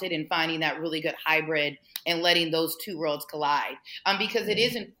found it and finding that really good hybrid and letting those two worlds collide. Because it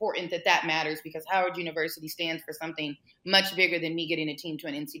is important that matters because Howard University stands for something much bigger than me getting a team to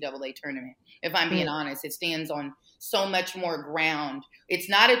an NCAA tournament. If I'm being honest, it stands on so much more ground. It's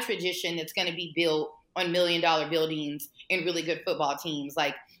not a tradition that's going to be built on $1 million buildings and really good football teams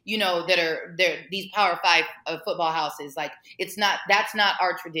like, that are these Power 5 football houses. Like that's not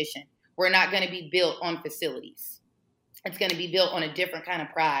our tradition. We're not going to be built on facilities. It's going to be built on a different kind of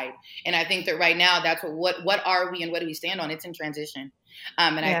pride. And I think that right now, that's what are we and what do we stand on? It's in transition.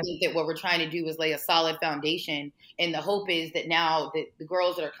 I think that what we're trying to do is lay a solid foundation. And the hope is that now that the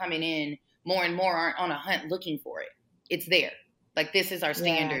girls that are coming in more and more aren't on a hunt looking for it. It's there. Like, this is our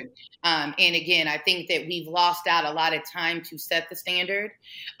standard. Yeah. And again, I think that we've lost out a lot of time to set the standard,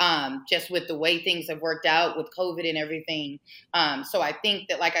 just with the way things have worked out with COVID and everything. So I think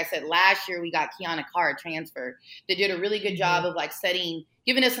that, like I said, last year we got Kiana Carr transfer that did a really good job of like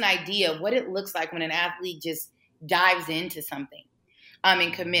giving us an idea of what it looks like when an athlete just dives into something.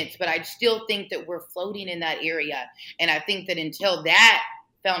 And commits. But I still think that we're floating in that area. And I think that until that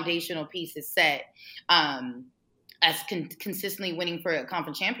foundational piece is set, as consistently winning for a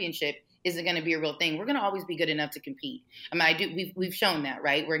conference championship isn't going to be a real thing. We're going to always be good enough to compete. I mean, we've shown that,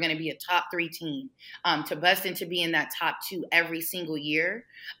 right? We're going to be a top 3 team. To bust into being that top 2 every single year,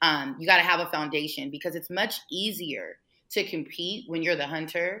 you got to have a foundation, because it's much easier to compete when you're the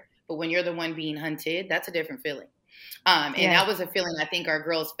hunter, but when you're the one being hunted, that's a different feeling. And that was a feeling I think our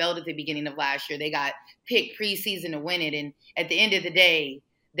girls felt at the beginning of last year. They got picked preseason to win it. And at the end of the day,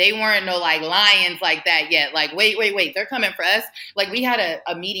 they weren't no like lions like that yet. Like, wait, they're coming for us. Like, we had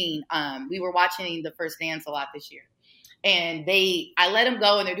a meeting. We were watching The First Dance a lot this year. And I let them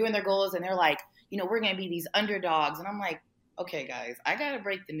go and they're doing their goals. And they're like, we're going to be these underdogs. And I'm like, okay, guys, I got to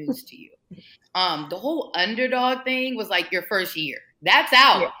break the news to you. The whole underdog thing was like your first year. That's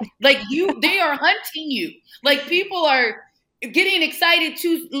out. Yeah. Like, they are hunting you. Like, people are getting excited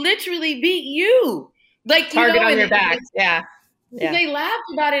to literally beat you. Like, target on your back. Yeah. They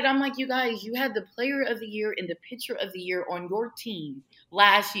laughed about it. I'm like, you guys, you had the player of the year and the pitcher of the year on your team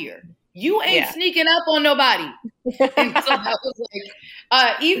last year. You ain't sneaking up on nobody. And so that was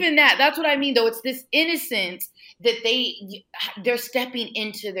like, even that's what I mean, though. It's this innocence that they're stepping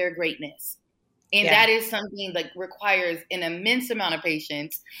into their greatness. And that is something that requires an immense amount of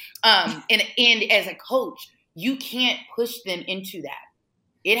patience. And as a coach, you can't push them into that.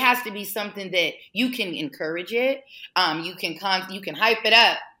 It has to be something that you can encourage it. You can hype it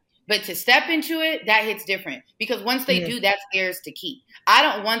up, but to step into it, that hits different, because once they do, that's theirs to keep. I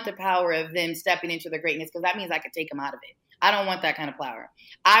don't want the power of them stepping into their greatness, because that means I could take them out of it. I don't want that kind of power.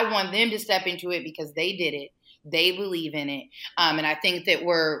 I want them to step into it because they did it. They believe in it. And I think that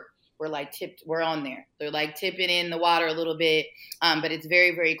we're on there. They're like tipping in the water a little bit, but it's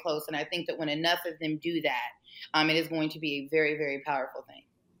very, very close. And I think that when enough of them do that, it is going to be a very, very powerful thing.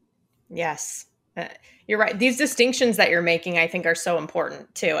 Yes, you're right. These distinctions that you're making, I think, are so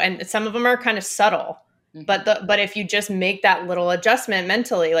important too. And some of them are kind of subtle, but if you just make that little adjustment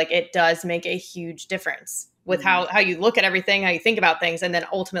mentally, like, it does make a huge difference with how you look at everything, how you think about things, and then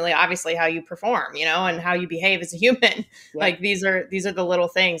ultimately, obviously, how you perform, and how you behave as a human. Yep. Like, these are the little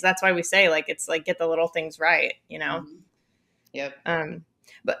things. That's why we say, like, it's like, get the little things right, Yep.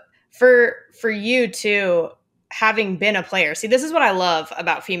 But for you too, having been a player, see, this is what I love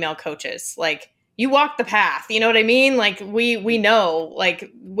about female coaches. Like, you walk the path, you know what I mean? Like, we know,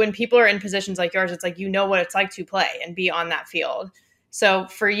 like, when people are in positions like yours, it's like, what it's like to play and be on that field. So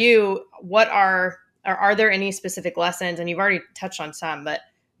for you, what are there any specific lessons, and you've already touched on some, but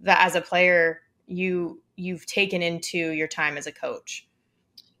that as a player you've taken into your time as a coach?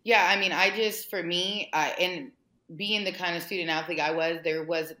 Yeah, I mean, for me, and being the kind of student athlete I was,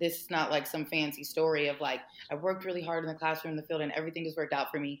 this is not like some fancy story of like, I worked really hard in the classroom, in the field, and everything just worked out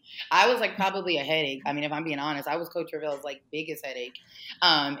for me. I was like probably a headache. I mean, if I'm being honest, I was Coach Ravel's like biggest headache.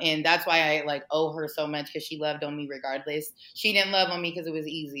 And that's why I like owe her so much, because she loved on me regardless. She didn't love on me because it was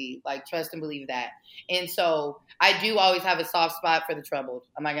easy. Like, trust and believe that. And so I do always have a soft spot for the troubled.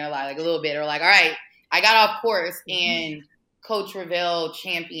 I'm not going to lie, like a little bit, or like, all right, I got off course and Coach Ravel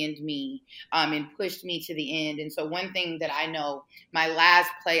championed me and pushed me to the end. And so one thing that I know, my last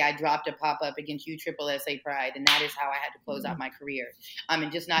play, I dropped a pop-up against USSSA Pride, and that is how I had to close out my career.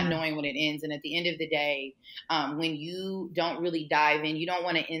 And just not knowing when it ends. And at the end of the day, when you don't really dive in, you don't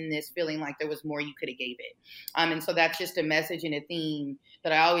want to end this feeling like there was more you could have gave it. And so that's just a message and a theme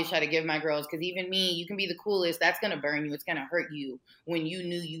that I always try to give my girls, because even me, you can be the coolest, that's going to burn you. It's going to hurt you when you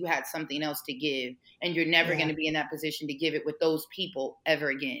knew you had something else to give, and you're never going to be in that position to give it with those people ever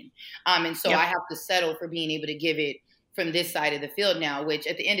again. And so I have to settle for being able to give it from this side of the field now, which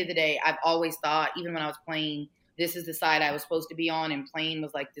at the end of the day, I've always thought, even when I was playing, this is the side I was supposed to be on, and playing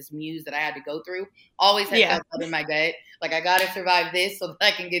was like this muse that I had to go through. Always had that in my gut. Like, I got to survive this so that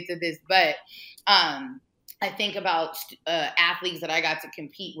I can get to this. But I think about athletes that I got to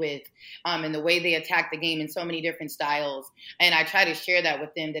compete with and the way they attack the game in so many different styles. And I try to share that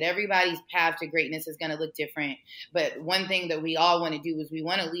with them, that everybody's path to greatness is going to look different. But one thing that we all want to do is we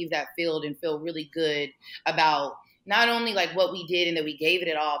want to leave that field and feel really good about not only like what we did and that we gave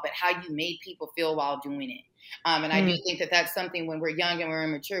it all, but how you made people feel while doing it. And I do think that that's something when we're young and we're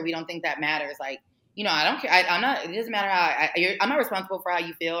immature, we don't think that matters. Like, I don't care. I'm not, it doesn't matter I'm not responsible for how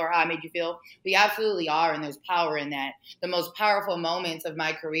you feel or how I made you feel. We absolutely are. And there's power in that. The most powerful moments of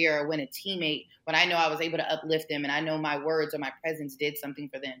my career are when when I know I was able to uplift them and I know my words or my presence did something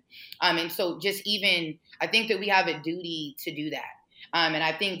for them. And so I think that we have a duty to do that. And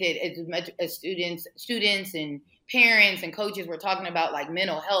I think that as much as students and parents and coaches were talking about like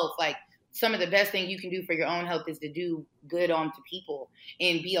mental health, like some of the best thing you can do for your own health is to do good onto people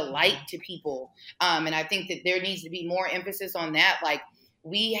and be a light to people. And I think that there needs to be more emphasis on that. Like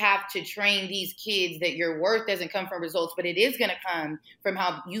we have to train these kids that your worth doesn't come from results, but it is going to come from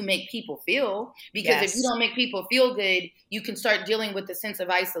how you make people feel. Because if you don't make people feel good, you can start dealing with the sense of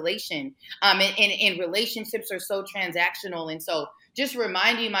isolation. And relationships are so transactional. And so just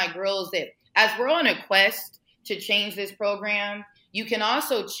reminding my girls that as we're on a quest to change this program, you can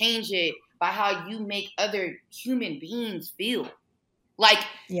also change it by how you make other human beings feel. Like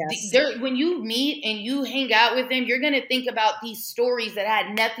when you meet and you hang out with them, you're going to think about these stories that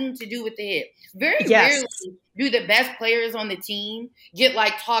had nothing to do with the hit. Very rarely do the best players on the team get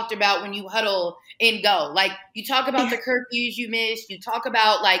like talked about when you huddle and go. Like you talk about the curfews you missed. You talk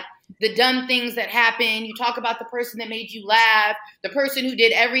about like the dumb things that happen. You talk about the person that made you laugh, the person who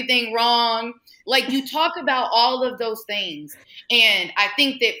did everything wrong. Like you talk about all of those things. And I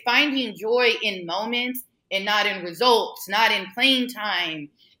think that finding joy in moments and not in results, not in playing time.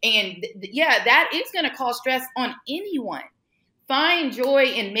 And that is going to cause stress on anyone. Find joy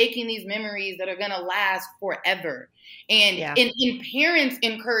in making these memories that are going to last forever. And in parents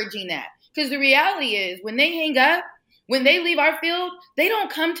encouraging that. Because the reality is when they hang up, when they leave our field, they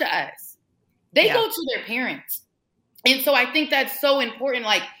don't come to us. They go to their parents. And so I think that's so important,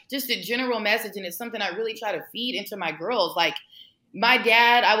 like just a general message. And it's something I really try to feed into my girls. Like my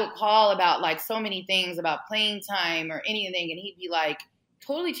dad, I would call about like so many things about playing time or anything. And he'd be like,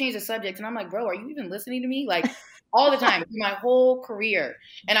 totally change the subject. And I'm like, bro, are you even listening to me? Like all the time, through my whole career.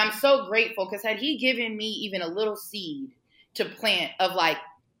 And I'm so grateful because had he given me even a little seed to plant of like,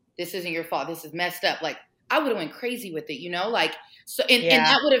 this isn't your fault, this is messed up. Like I would have went crazy with it, like, so, and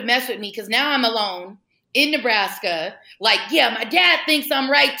that would have messed with me because now I'm alone in Nebraska. Like, my dad thinks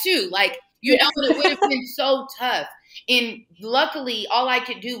I'm right too. Like, it would have been so tough. And luckily all I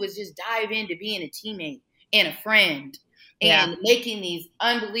could do was just dive into being a teammate and a friend and making these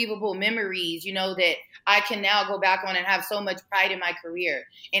unbelievable memories, that I can now go back on and have so much pride in my career.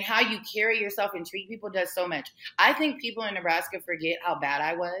 And how you carry yourself and treat people does so much. I think people in Nebraska forget how bad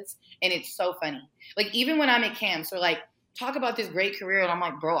I was. And it's so funny. Like, even when I'm at camps, or like, talk about this great career. And I'm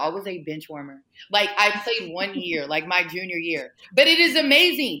like, bro, I was a bench warmer. Like, I played 1 year, like my junior year. But it is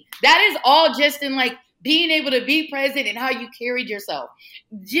amazing. That is all just in like being able to be present and how you carried yourself.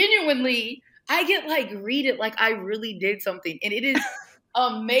 Genuinely, I get like greeted like I really did something. And it is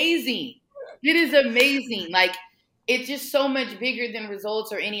amazing. It is amazing. Like, it's just so much bigger than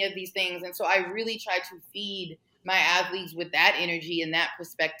results or any of these things. And so I really try to feed my athletes with that energy and that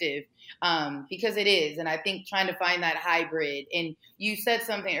perspective, because it is. And I think trying to find that hybrid. And you said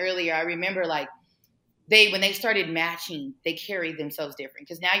something earlier. I remember like when they started matching, they carried themselves different.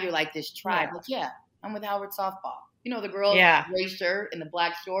 Because now you're like this tribe. Like, I'm with Howard softball. The girl with the gray shirt and the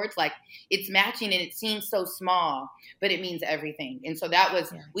black shorts, like it's matching and it seems so small, but it means everything. And so that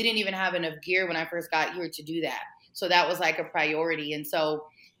was, we didn't even have enough gear when I first got here to do that. So that was like a priority. And so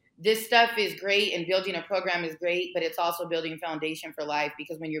this stuff is great and building a program is great, but it's also building a foundation for life,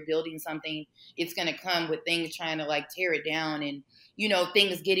 because when you're building something, it's going to come with things trying to like tear it down and,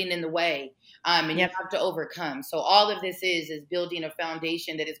 things getting in the way. And you have to overcome. So all of this is building a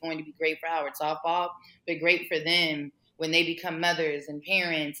foundation that is going to be great for Howard softball, but great for them when they become mothers and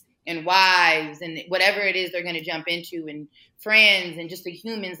parents and wives and whatever it is they're going to jump into, and friends and just the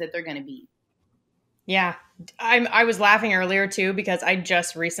humans that they're going to be. Yeah. I was laughing earlier too, because I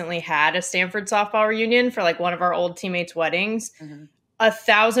just recently had a Stanford softball reunion for like one of our old teammates' weddings. Mm-hmm.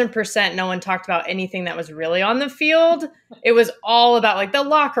 1,000% no one talked about anything that was really on the field. It was all about like the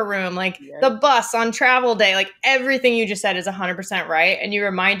locker room, like the bus on travel day, like everything you just said is 100% right. And you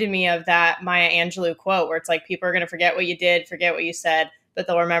reminded me of that Maya Angelou quote where it's like, people are going to forget what you did, forget what you said, but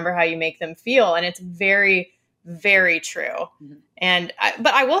they'll remember how you make them feel. And it's very, very true. Mm-hmm.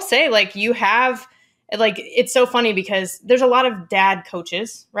 But I will say, like, you have, like, it's so funny because there's a lot of dad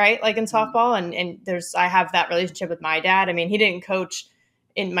coaches, right? Like in softball, and I have that relationship with my dad. I mean, he didn't coach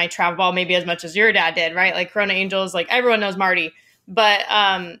in my travel ball maybe as much as your dad did, right? Like Corona Angels, like everyone knows Marty, but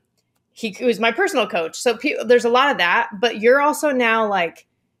he was my personal coach. So there's a lot of that, but you're also now like,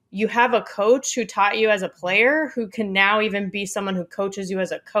 you have a coach who taught you as a player who can now even be someone who coaches you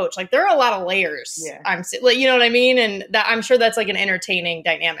as a coach. Like there are a lot of layers. Yeah. You know what I mean? And that, I'm sure that's like an entertaining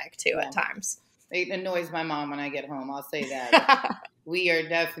dynamic too at times. It annoys my mom when I get home. I'll say that. We are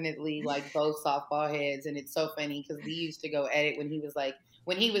definitely like both softball heads, and it's so funny because we used to go at it when he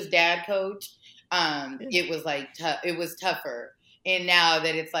was dad coach. It was like it was tougher, and now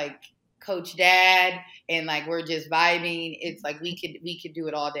that it's like coach dad and like we're just vibing, it's like we could do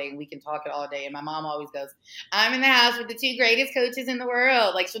it all day and we can talk it all day. And my mom always goes, "I'm in the house with the two greatest coaches in the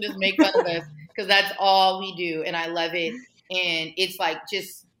world." Like she'll just make fun of us because that's all we do, and I love it. And it's like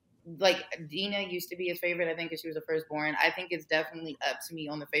just. Like Dina used to be his favorite, I think, because she was the firstborn. I think it's definitely up to me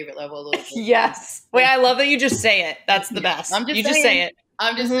on the favorite level a little bit. Yes. Wait, I love that you just say it. That's the best. Just say it.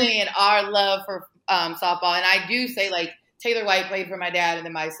 I'm just saying our love for softball. And I do say, like, Taylor White played for my dad, and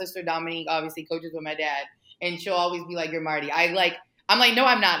then my sister Dominique obviously coaches with my dad. And she'll always be like, "You're Marty." I'm like, "No,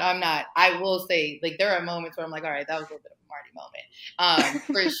 I'm not. I'm not." I will say, like, there are moments where I'm like, all right, that was a little bit of a Marty moment,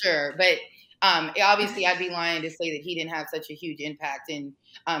 for sure. But obviously, I'd be lying to say that he didn't have such a huge impact in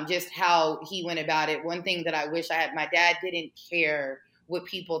just how he went about it. One thing that I wish I had, my dad didn't care what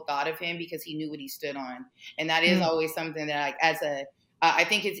people thought of him because he knew what he stood on. And that is always something that I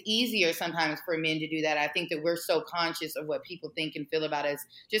think it's easier sometimes for men to do that. I think that we're so conscious of what people think and feel about us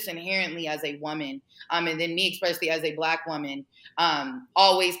just inherently as a woman. And then me, especially as a Black woman,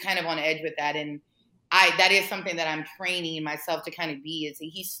 always kind of on edge with that. And that is something that I'm training myself to kind of be, is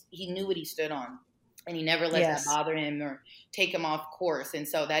he knew what he stood on, and he never let that bother him or take him off course. And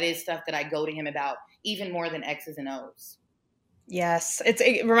so that is stuff that I go to him about even more than X's and O's. Yes.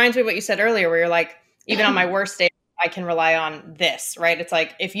 It reminds me of what you said earlier, where you're like, even on my worst day, I can rely on this, right? It's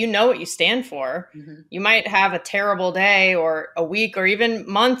like, if you know what you stand for, you might have a terrible day or a week or even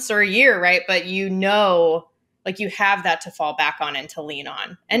months or a year, right? But you know, like you have that to fall back on and to lean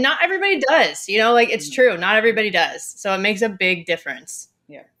on. And not everybody does, like it's true. Not everybody does. So it makes a big difference.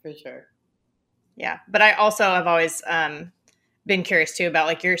 Yeah, for sure. Yeah. But I also have always been curious too about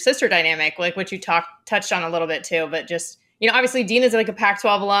like your sister dynamic, like what you touched on a little bit too, but just, obviously Dina's like a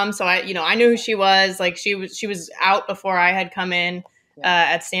Pac-12 alum. So I knew who she was. Like she was out before I had come in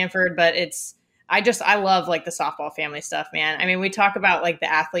at Stanford, but I love like the softball family stuff, man. I mean, we talk about like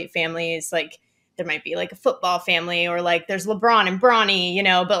the athlete families, like there might be like a football family or like there's LeBron and Bronny,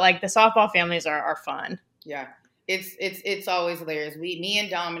 but like the softball families are fun. Yeah. It's always hilarious. Me and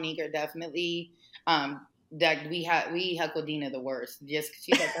Dominique are definitely, that we heckle Dina the worst. Just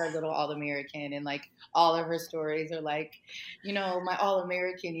she's like our little All-American, and like all of her stories are like, my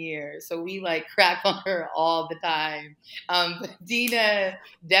All-American year. So we like crap on her all the time. Dina,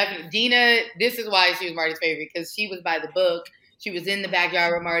 this is why she was Marty's favorite, because she was by the book. She was in the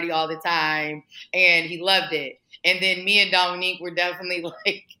backyard with Marty all the time, and he loved it. And then me and Dominique were definitely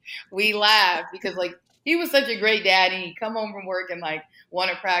like, we laughed because like he was such a great dad, and he'd come home from work and like want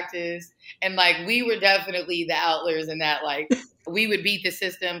to practice. And like, we were definitely the outliers in that, like we would beat the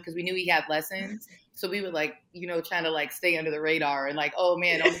system because we knew he had lessons. So we would like, trying to like stay under the radar and like, oh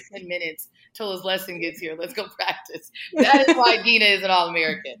man, only 10 minutes till his lesson gets here. Let's go practice. That is why Dina is an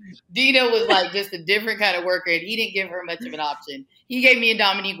All-American. Dina was like just a different kind of worker, and he didn't give her much of an option. He gave me and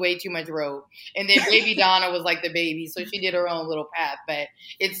Dominique way too much rope. And then baby Donna was like the baby. So she did her own little path. But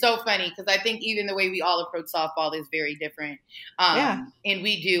it's so funny because I think even the way we all approach softball is very different. And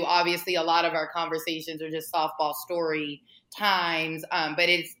we do, obviously, a lot of our conversations are just softball story times. But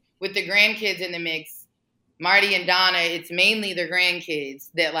it's with the grandkids in the mix. Marty and Donna, it's mainly their grandkids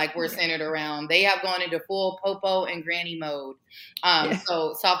that like we're centered around. They have gone into full popo and granny mode.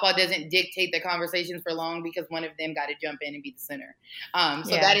 So softball doesn't dictate the conversations for long because one of them got to jump in and be the center.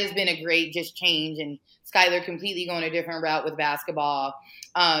 That has been a great just change. And Skylar completely going a different route with basketball.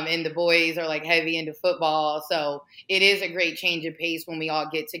 And the boys are like heavy into football. So it is a great change of pace when we all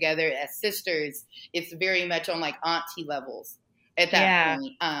get together as sisters. It's very much on like auntie levels at that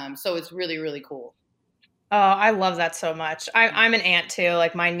point. So it's really, really cool. Oh, I love that so much. I'm an aunt too.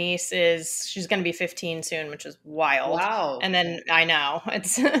 Like my niece she's going to be 15 soon, which is wild. Wow. And then I know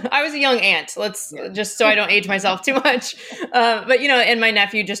I was a young aunt. Just so I don't age myself too much. But and my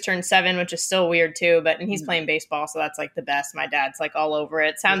nephew just turned 7, which is still weird too, and he's playing baseball. So that's like the best. My dad's like all over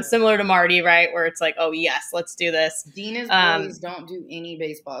it. Sounds similar to Marty, right? Where it's like, oh yes, let's do this. Dina's boys don't do any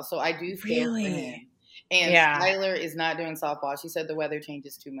baseball. So I do feel for him. And Skylar is not doing softball. She said the weather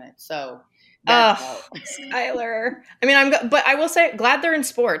changes too much. So Skylar. I mean, but I will say, glad they're in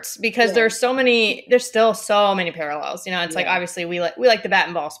sports because there's still so many parallels. It's like obviously we like the bat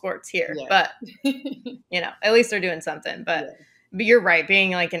and ball sports here, but at least they're doing something. But you're right,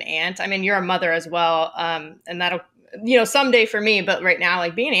 being like an aunt. I mean, you're a mother as well, and that'll someday for me. But right now,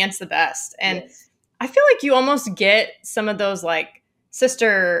 like being an aunt's the best, and I feel like you almost get some of those like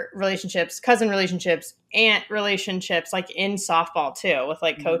sister relationships, cousin relationships, aunt relationships, like in softball too, with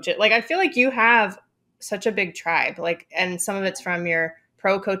like coaches. Like, I feel like you have such a big tribe, like, and some of it's from your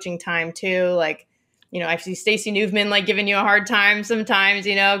pro coaching time too. Like, I see Stacey Newman like giving you a hard time sometimes,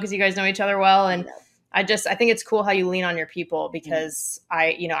 because you guys know each other well. And I think it's cool how you lean on your people, because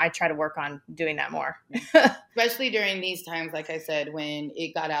I try to work on doing that more. Especially during these times, like I said, when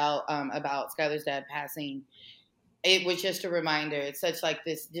it got out about Skylar's dad passing, it was just a reminder. It's such like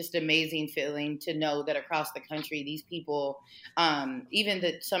this just amazing feeling to know that across the country, these people, even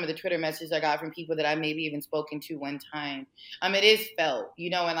some of the Twitter messages I got from people that I maybe even spoken to one time, it is felt,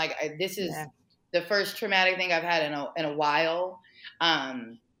 and like this is the first traumatic thing I've had in a while.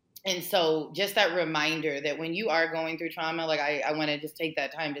 And so just that reminder that when you are going through trauma, like I want to just take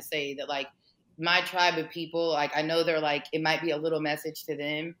that time to say that, like, my tribe of people, like, I know they're like, it might be a little message to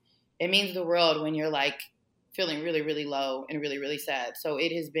them. It means the world when you're like feeling really, really low and really, really sad. So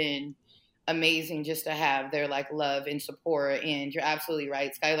it has been amazing just to have their like love and support. And you're absolutely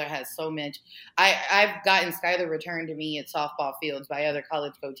right. Skylar has so much. I've gotten Skylar returned to me at softball fields by other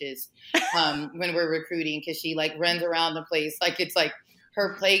college coaches when we're recruiting, because she like runs around the place like it's like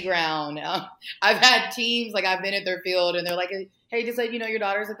her playground. I've had teams, like I've been at their field and they're like, hey, just like, your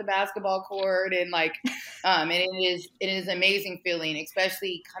daughter's at the basketball court. And like, and it is an amazing feeling,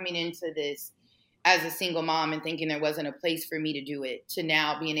 especially coming into this as a single mom and thinking there wasn't a place for me to do it, to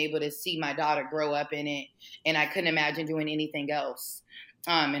now being able to see my daughter grow up in it. And I couldn't imagine doing anything else.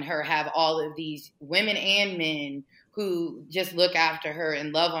 And her have all of these women and men who just look after her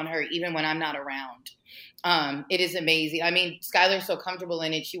and love on her, even when I'm not around. It is amazing. I mean, Skylar's so comfortable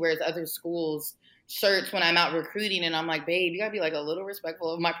in it. She wears other schools' shirts when I'm out recruiting. And I'm like, babe, you gotta be like a little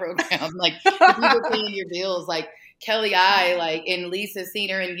respectful of my program. Like, if people paying your bills, like Kelly like, and Lisa's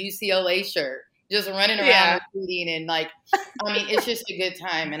seen her in UCLA shirt, just running around recruiting. And like, I mean, it's just a good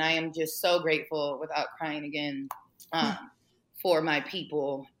time. And I am just so grateful, without crying again, for my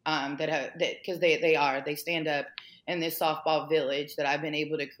people because they stand up in this softball village that I've been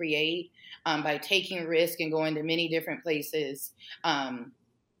able to create by taking risk and going to many different places.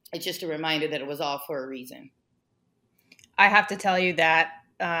 It's just a reminder that it was all for a reason. I have to tell you that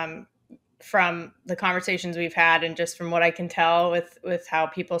from the conversations we've had and just from what I can tell with how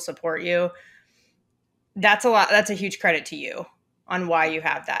people support you, that's a lot. That's a huge credit to you on why you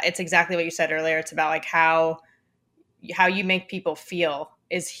have that. It's exactly what you said earlier. It's about like how you make people feel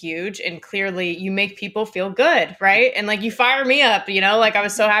is huge. And clearly you make people feel good. Right. And like, you fire me up, like I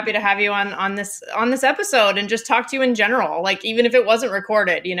was so happy to have you on this episode and just talk to you in general, like even if it wasn't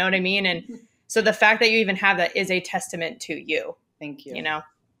recorded, you know what I mean? And so the fact that you even have that is a testament to you. Thank you. Yeah.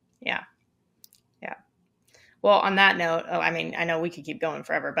 Yeah. Well, on that note, I mean, I know we could keep going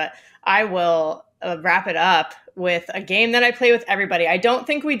forever, but I will wrap it up with a game that I play with everybody. I don't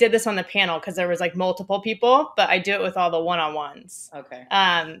think we did this on the panel because there was like multiple people, but I do it with all the one-on-ones. Okay.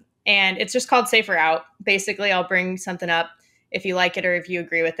 And it's just called Safe or Out. Basically, I'll bring something up. If you like it or if you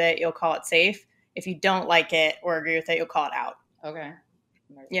agree with it, you'll call it safe. If you don't like it or agree with it, you'll call it out. Okay.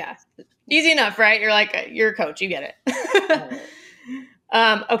 Yeah. Easy enough, right? You're a coach. You get it.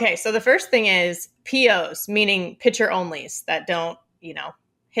 Okay. So the first thing is POs, meaning pitcher onlys that don't,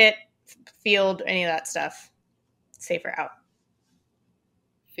 hit, field, any of that stuff. Safe or out.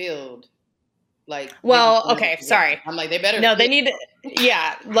 Field. Like, well, okay, sorry. I'm like, they better. No, they need to,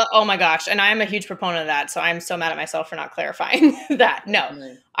 yeah. Oh my gosh. And I'm a huge proponent of that. So I'm so mad at myself for not clarifying that.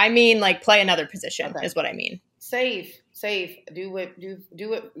 No, I mean, like, play another position is what I mean. Safe. Do what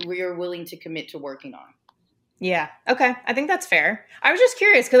you're willing to commit to working on. Yeah. Okay. I think that's fair. I was just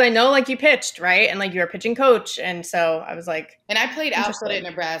curious because I know like you pitched, right? And like you're a pitching coach. And so I was like. And I played outfield at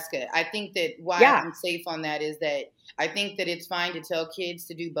Nebraska. I think that why I'm safe on that is that I think that it's fine to tell kids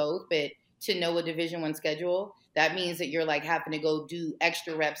to do both, but to know a Division I schedule, that means that you're like having to go do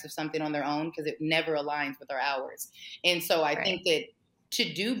extra reps of something on their own because it never aligns with our hours. And so I think that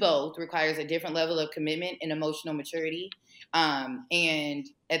to do both requires a different level of commitment and emotional maturity. And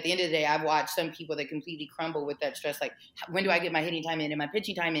at the end of the day, I've watched some people that completely crumble with that stress. Like, when do I get my hitting time in and my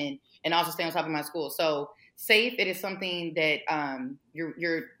pitching time in and also stay on top of my school? So safe, it is something that, that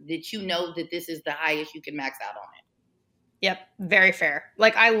this is the highest you can max out on it. Yep. Very fair.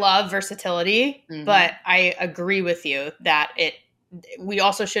 Like, I love versatility, but I agree with you that we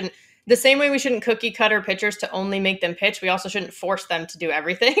also shouldn't, the same way we shouldn't cookie cutter pitchers to only make them pitch, we also shouldn't force them to do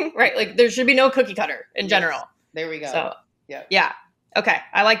everything, right? Like, there should be no cookie cutter in general. There we go. So, yeah. Okay.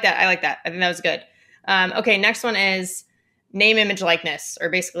 I like that. I think that was good. Okay. Next one is name, image, likeness, or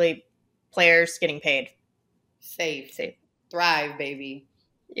basically players getting paid. Safe. Thrive, baby.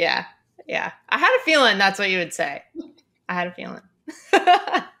 Yeah. I had a feeling that's what you would say. I had a feeling.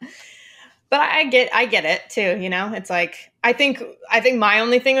 But I get it too, you know? It's like, I think my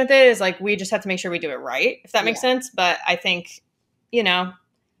only thing with it is like, we just have to make sure we do it right, if that makes sense. But I think, you know,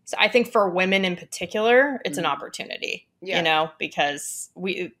 so I think for women in particular, it's an opportunity, you know, because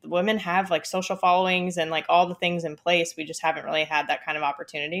women have like social followings and like all the things in place. We just haven't really had that kind of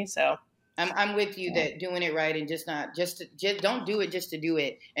opportunity. So I'm with you that doing it right and just don't do it just to do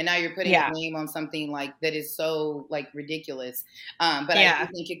it. And now you're putting a name on something like that is so like ridiculous. But I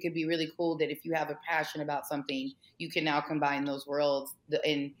do think it could be really cool that if you have a passion about something, you can now combine those worlds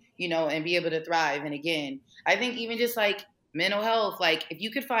and, you know, and be able to thrive. And again, I think even just like mental health, like if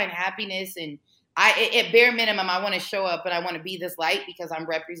you could find happiness and at bare minimum, I want to show up, but I want to be this light because I'm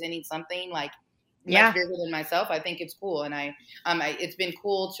representing something like much bigger than myself. I think it's cool. And it's been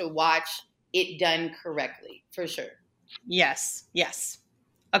cool to watch it done correctly, for sure. Yes.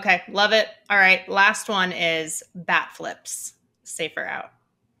 Okay, love it. All right, last one is bat flips. Safe or out?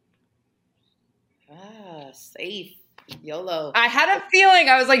 Safe. YOLO. I had a feeling.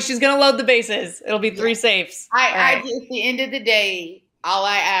 I was like, she's going to load the bases. It'll be 3 safes. At the end of the day, all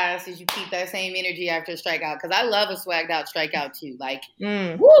I ask is you keep that same energy after a strikeout, because I love a swagged out strikeout too. Like,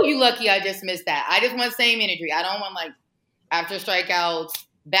 woo, you lucky I just missed that. I just want same energy. I don't want like after strikeouts,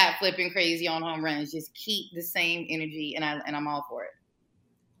 bat flipping crazy on home runs. Just keep the same energy, and I'm all for it.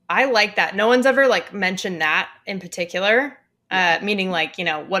 I like that. No one's ever like mentioned that in particular. Meaning like, you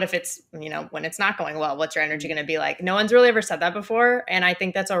know, what if it's, you know, when it's not going well, what's your energy going to be like? No one's really ever said that before. And I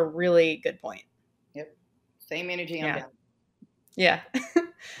think that's a really good point. Yep. Same energy. I'm down. Yeah.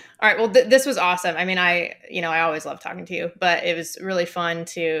 All right. Well, this was awesome. I mean, I always love talking to you, but it was really fun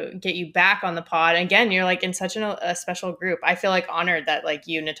to get you back on the pod. And again, you're like in such a special group. I feel like honored that like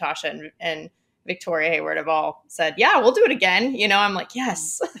you, Natasha, and Victoria Hayward have all said, yeah, we'll do it again. You know, I'm like,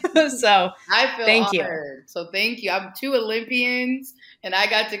 yes. So I feel honored. You. So thank you. I'm 2 Olympians and I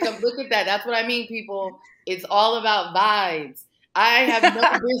got to come look at that. That's what I mean, people. It's all about vibes. I have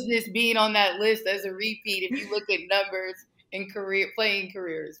no business being on that list as a repeat if you look at numbers and playing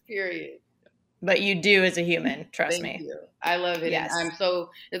careers, period. But you do as a human, trust me. Thank you. I love it. Yes. And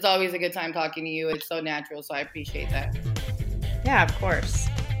it's always a good time talking to you. It's so natural. So I appreciate that. Yeah, of course.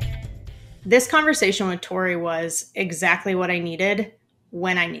 This conversation with Tori was exactly what I needed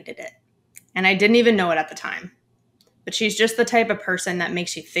when I needed it. And I didn't even know it at the time. But she's just the type of person that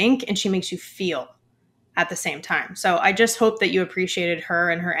makes you think and she makes you feel at the same time. So I just hope that you appreciated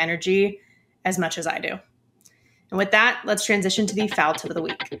her and her energy as much as I do. And with that, let's transition to the foul tip of the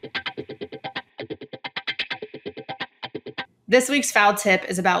week. This week's foul tip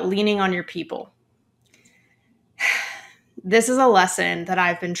is about leaning on your people. This is a lesson that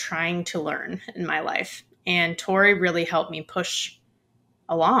I've been trying to learn in my life. And Tori really helped me push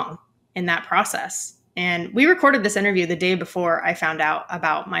along in that process. And we recorded this interview the day before I found out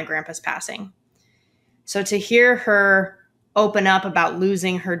about my grandpa's passing. So to hear her open up about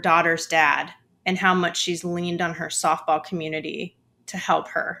losing her daughter's dad and how much she's leaned on her softball community to help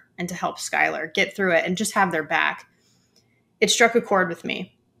her and to help Skylar get through it and just have their back, it struck a chord with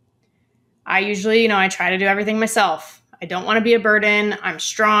me. I usually, I try to do everything myself. I don't want to be a burden. I'm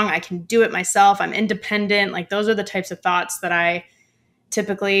strong. I can do it myself. I'm independent. Like those are the types of thoughts that I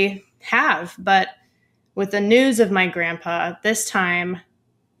typically have. But with the news of my grandpa, this time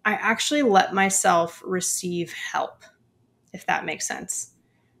I actually let myself receive help, if that makes sense.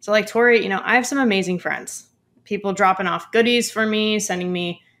 So like Tori, I have some amazing friends, people dropping off goodies for me, sending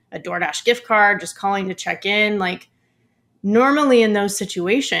me a DoorDash gift card, just calling to check in. Like normally in those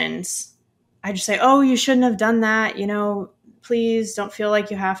situations, I just say, oh, you shouldn't have done that. Please don't feel like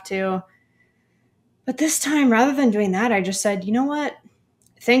you have to. But this time, rather than doing that, I just said, you know what?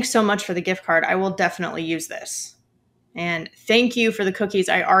 Thanks so much for the gift card. I will definitely use this. And thank you for the cookies.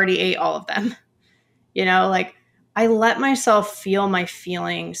 I already ate all of them. I let myself feel my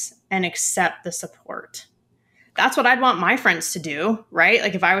feelings and accept the support. That's what I'd want my friends to do, right?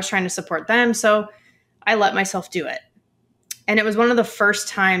 Like if I was trying to support them. So I let myself do it. And it was one of the first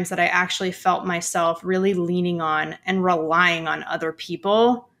times that I actually felt myself really leaning on and relying on other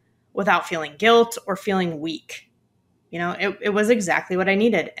people without feeling guilt or feeling weak. It was exactly what I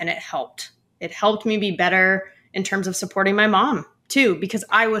needed, and it helped. It helped me be better in terms of supporting my mom too, because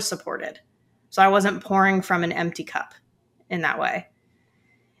I was supported. So I wasn't pouring from an empty cup in that way.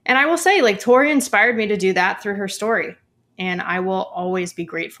 And I will say, like, Tori inspired me to do that through her story. And I will always be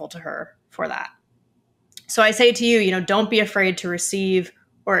grateful to her for that. So I say to you, don't be afraid to receive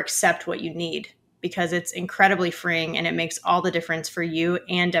or accept what you need, because it's incredibly freeing and it makes all the difference for you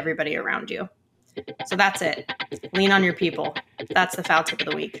and everybody around you. So that's it. Lean on your people. That's the foul tip of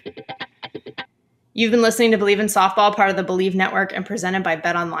the week. You've been listening to Believe in Softball, part of the Believe Network and presented by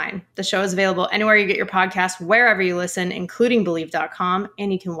BetOnline. The show is available anywhere you get your podcasts, wherever you listen, including Believe.com,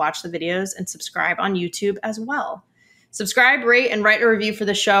 and you can watch the videos and subscribe on YouTube as well. Subscribe, rate, and write a review for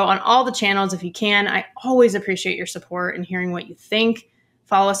the show on all the channels if you can. I always appreciate your support and hearing what you think.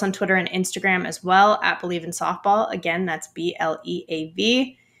 Follow us on Twitter and Instagram as well at Believe in Softball. Again, that's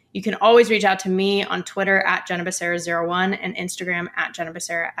BLEAV. You can always reach out to me on Twitter at JennaBecerra01 and Instagram at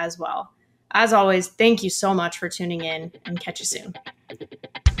JennaBecerra as well. As always, thank you so much for tuning in, and catch you soon.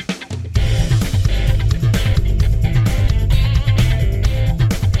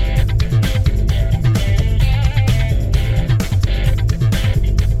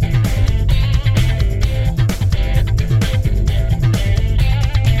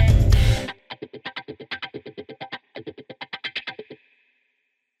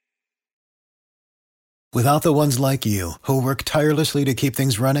 Without the ones like you, who work tirelessly to keep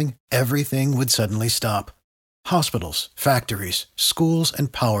things running, everything would suddenly stop. Hospitals, factories, schools,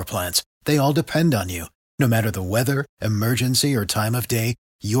 and power plants, they all depend on you. No matter the weather, emergency, or time of day,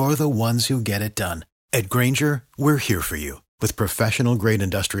 you're the ones who get it done. At Grainger, we're here for you with professional-grade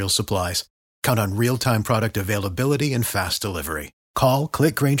industrial supplies. Count on real-time product availability and fast delivery. Call,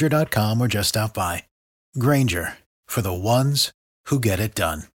 click Grainger.com, or just stop by. Grainger, for the ones who get it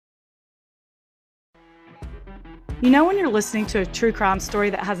done. You know when you're listening to a true crime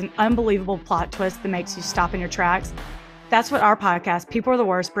story that has an unbelievable plot twist that makes you stop in your tracks? That's what our podcast, People Are the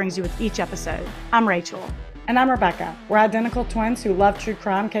Worst, brings you with each episode. I'm Rachel. And I'm Rebecca. We're identical twins who love true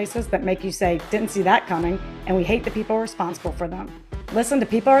crime cases that make you say, didn't see that coming, and we hate the people responsible for them. Listen to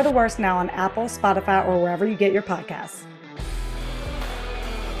People Are the Worst now on Apple, Spotify, or wherever you get your podcasts.